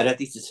 are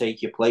ready to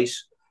take your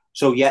place.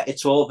 So yeah,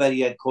 it's all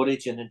very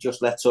encouraging, and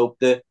just let's hope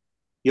that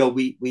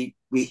we're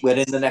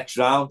in the next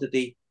round of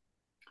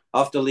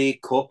the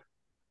League Cup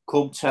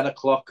come 10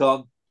 o'clock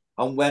on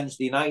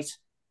Wednesday night.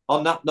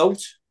 On that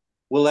note,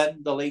 we'll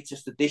end the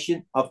latest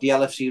edition of the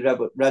LFC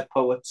Red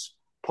Poets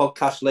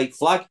podcast Late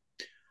Flag.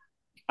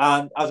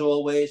 And as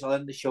always, I'll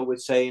end the show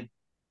with saying,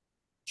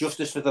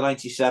 justice for the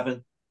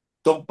 97,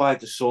 don't buy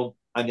the sun,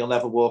 and you'll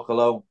never walk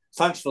alone.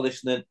 Thanks for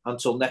listening.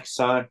 Until next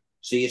time,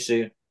 see you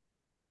soon.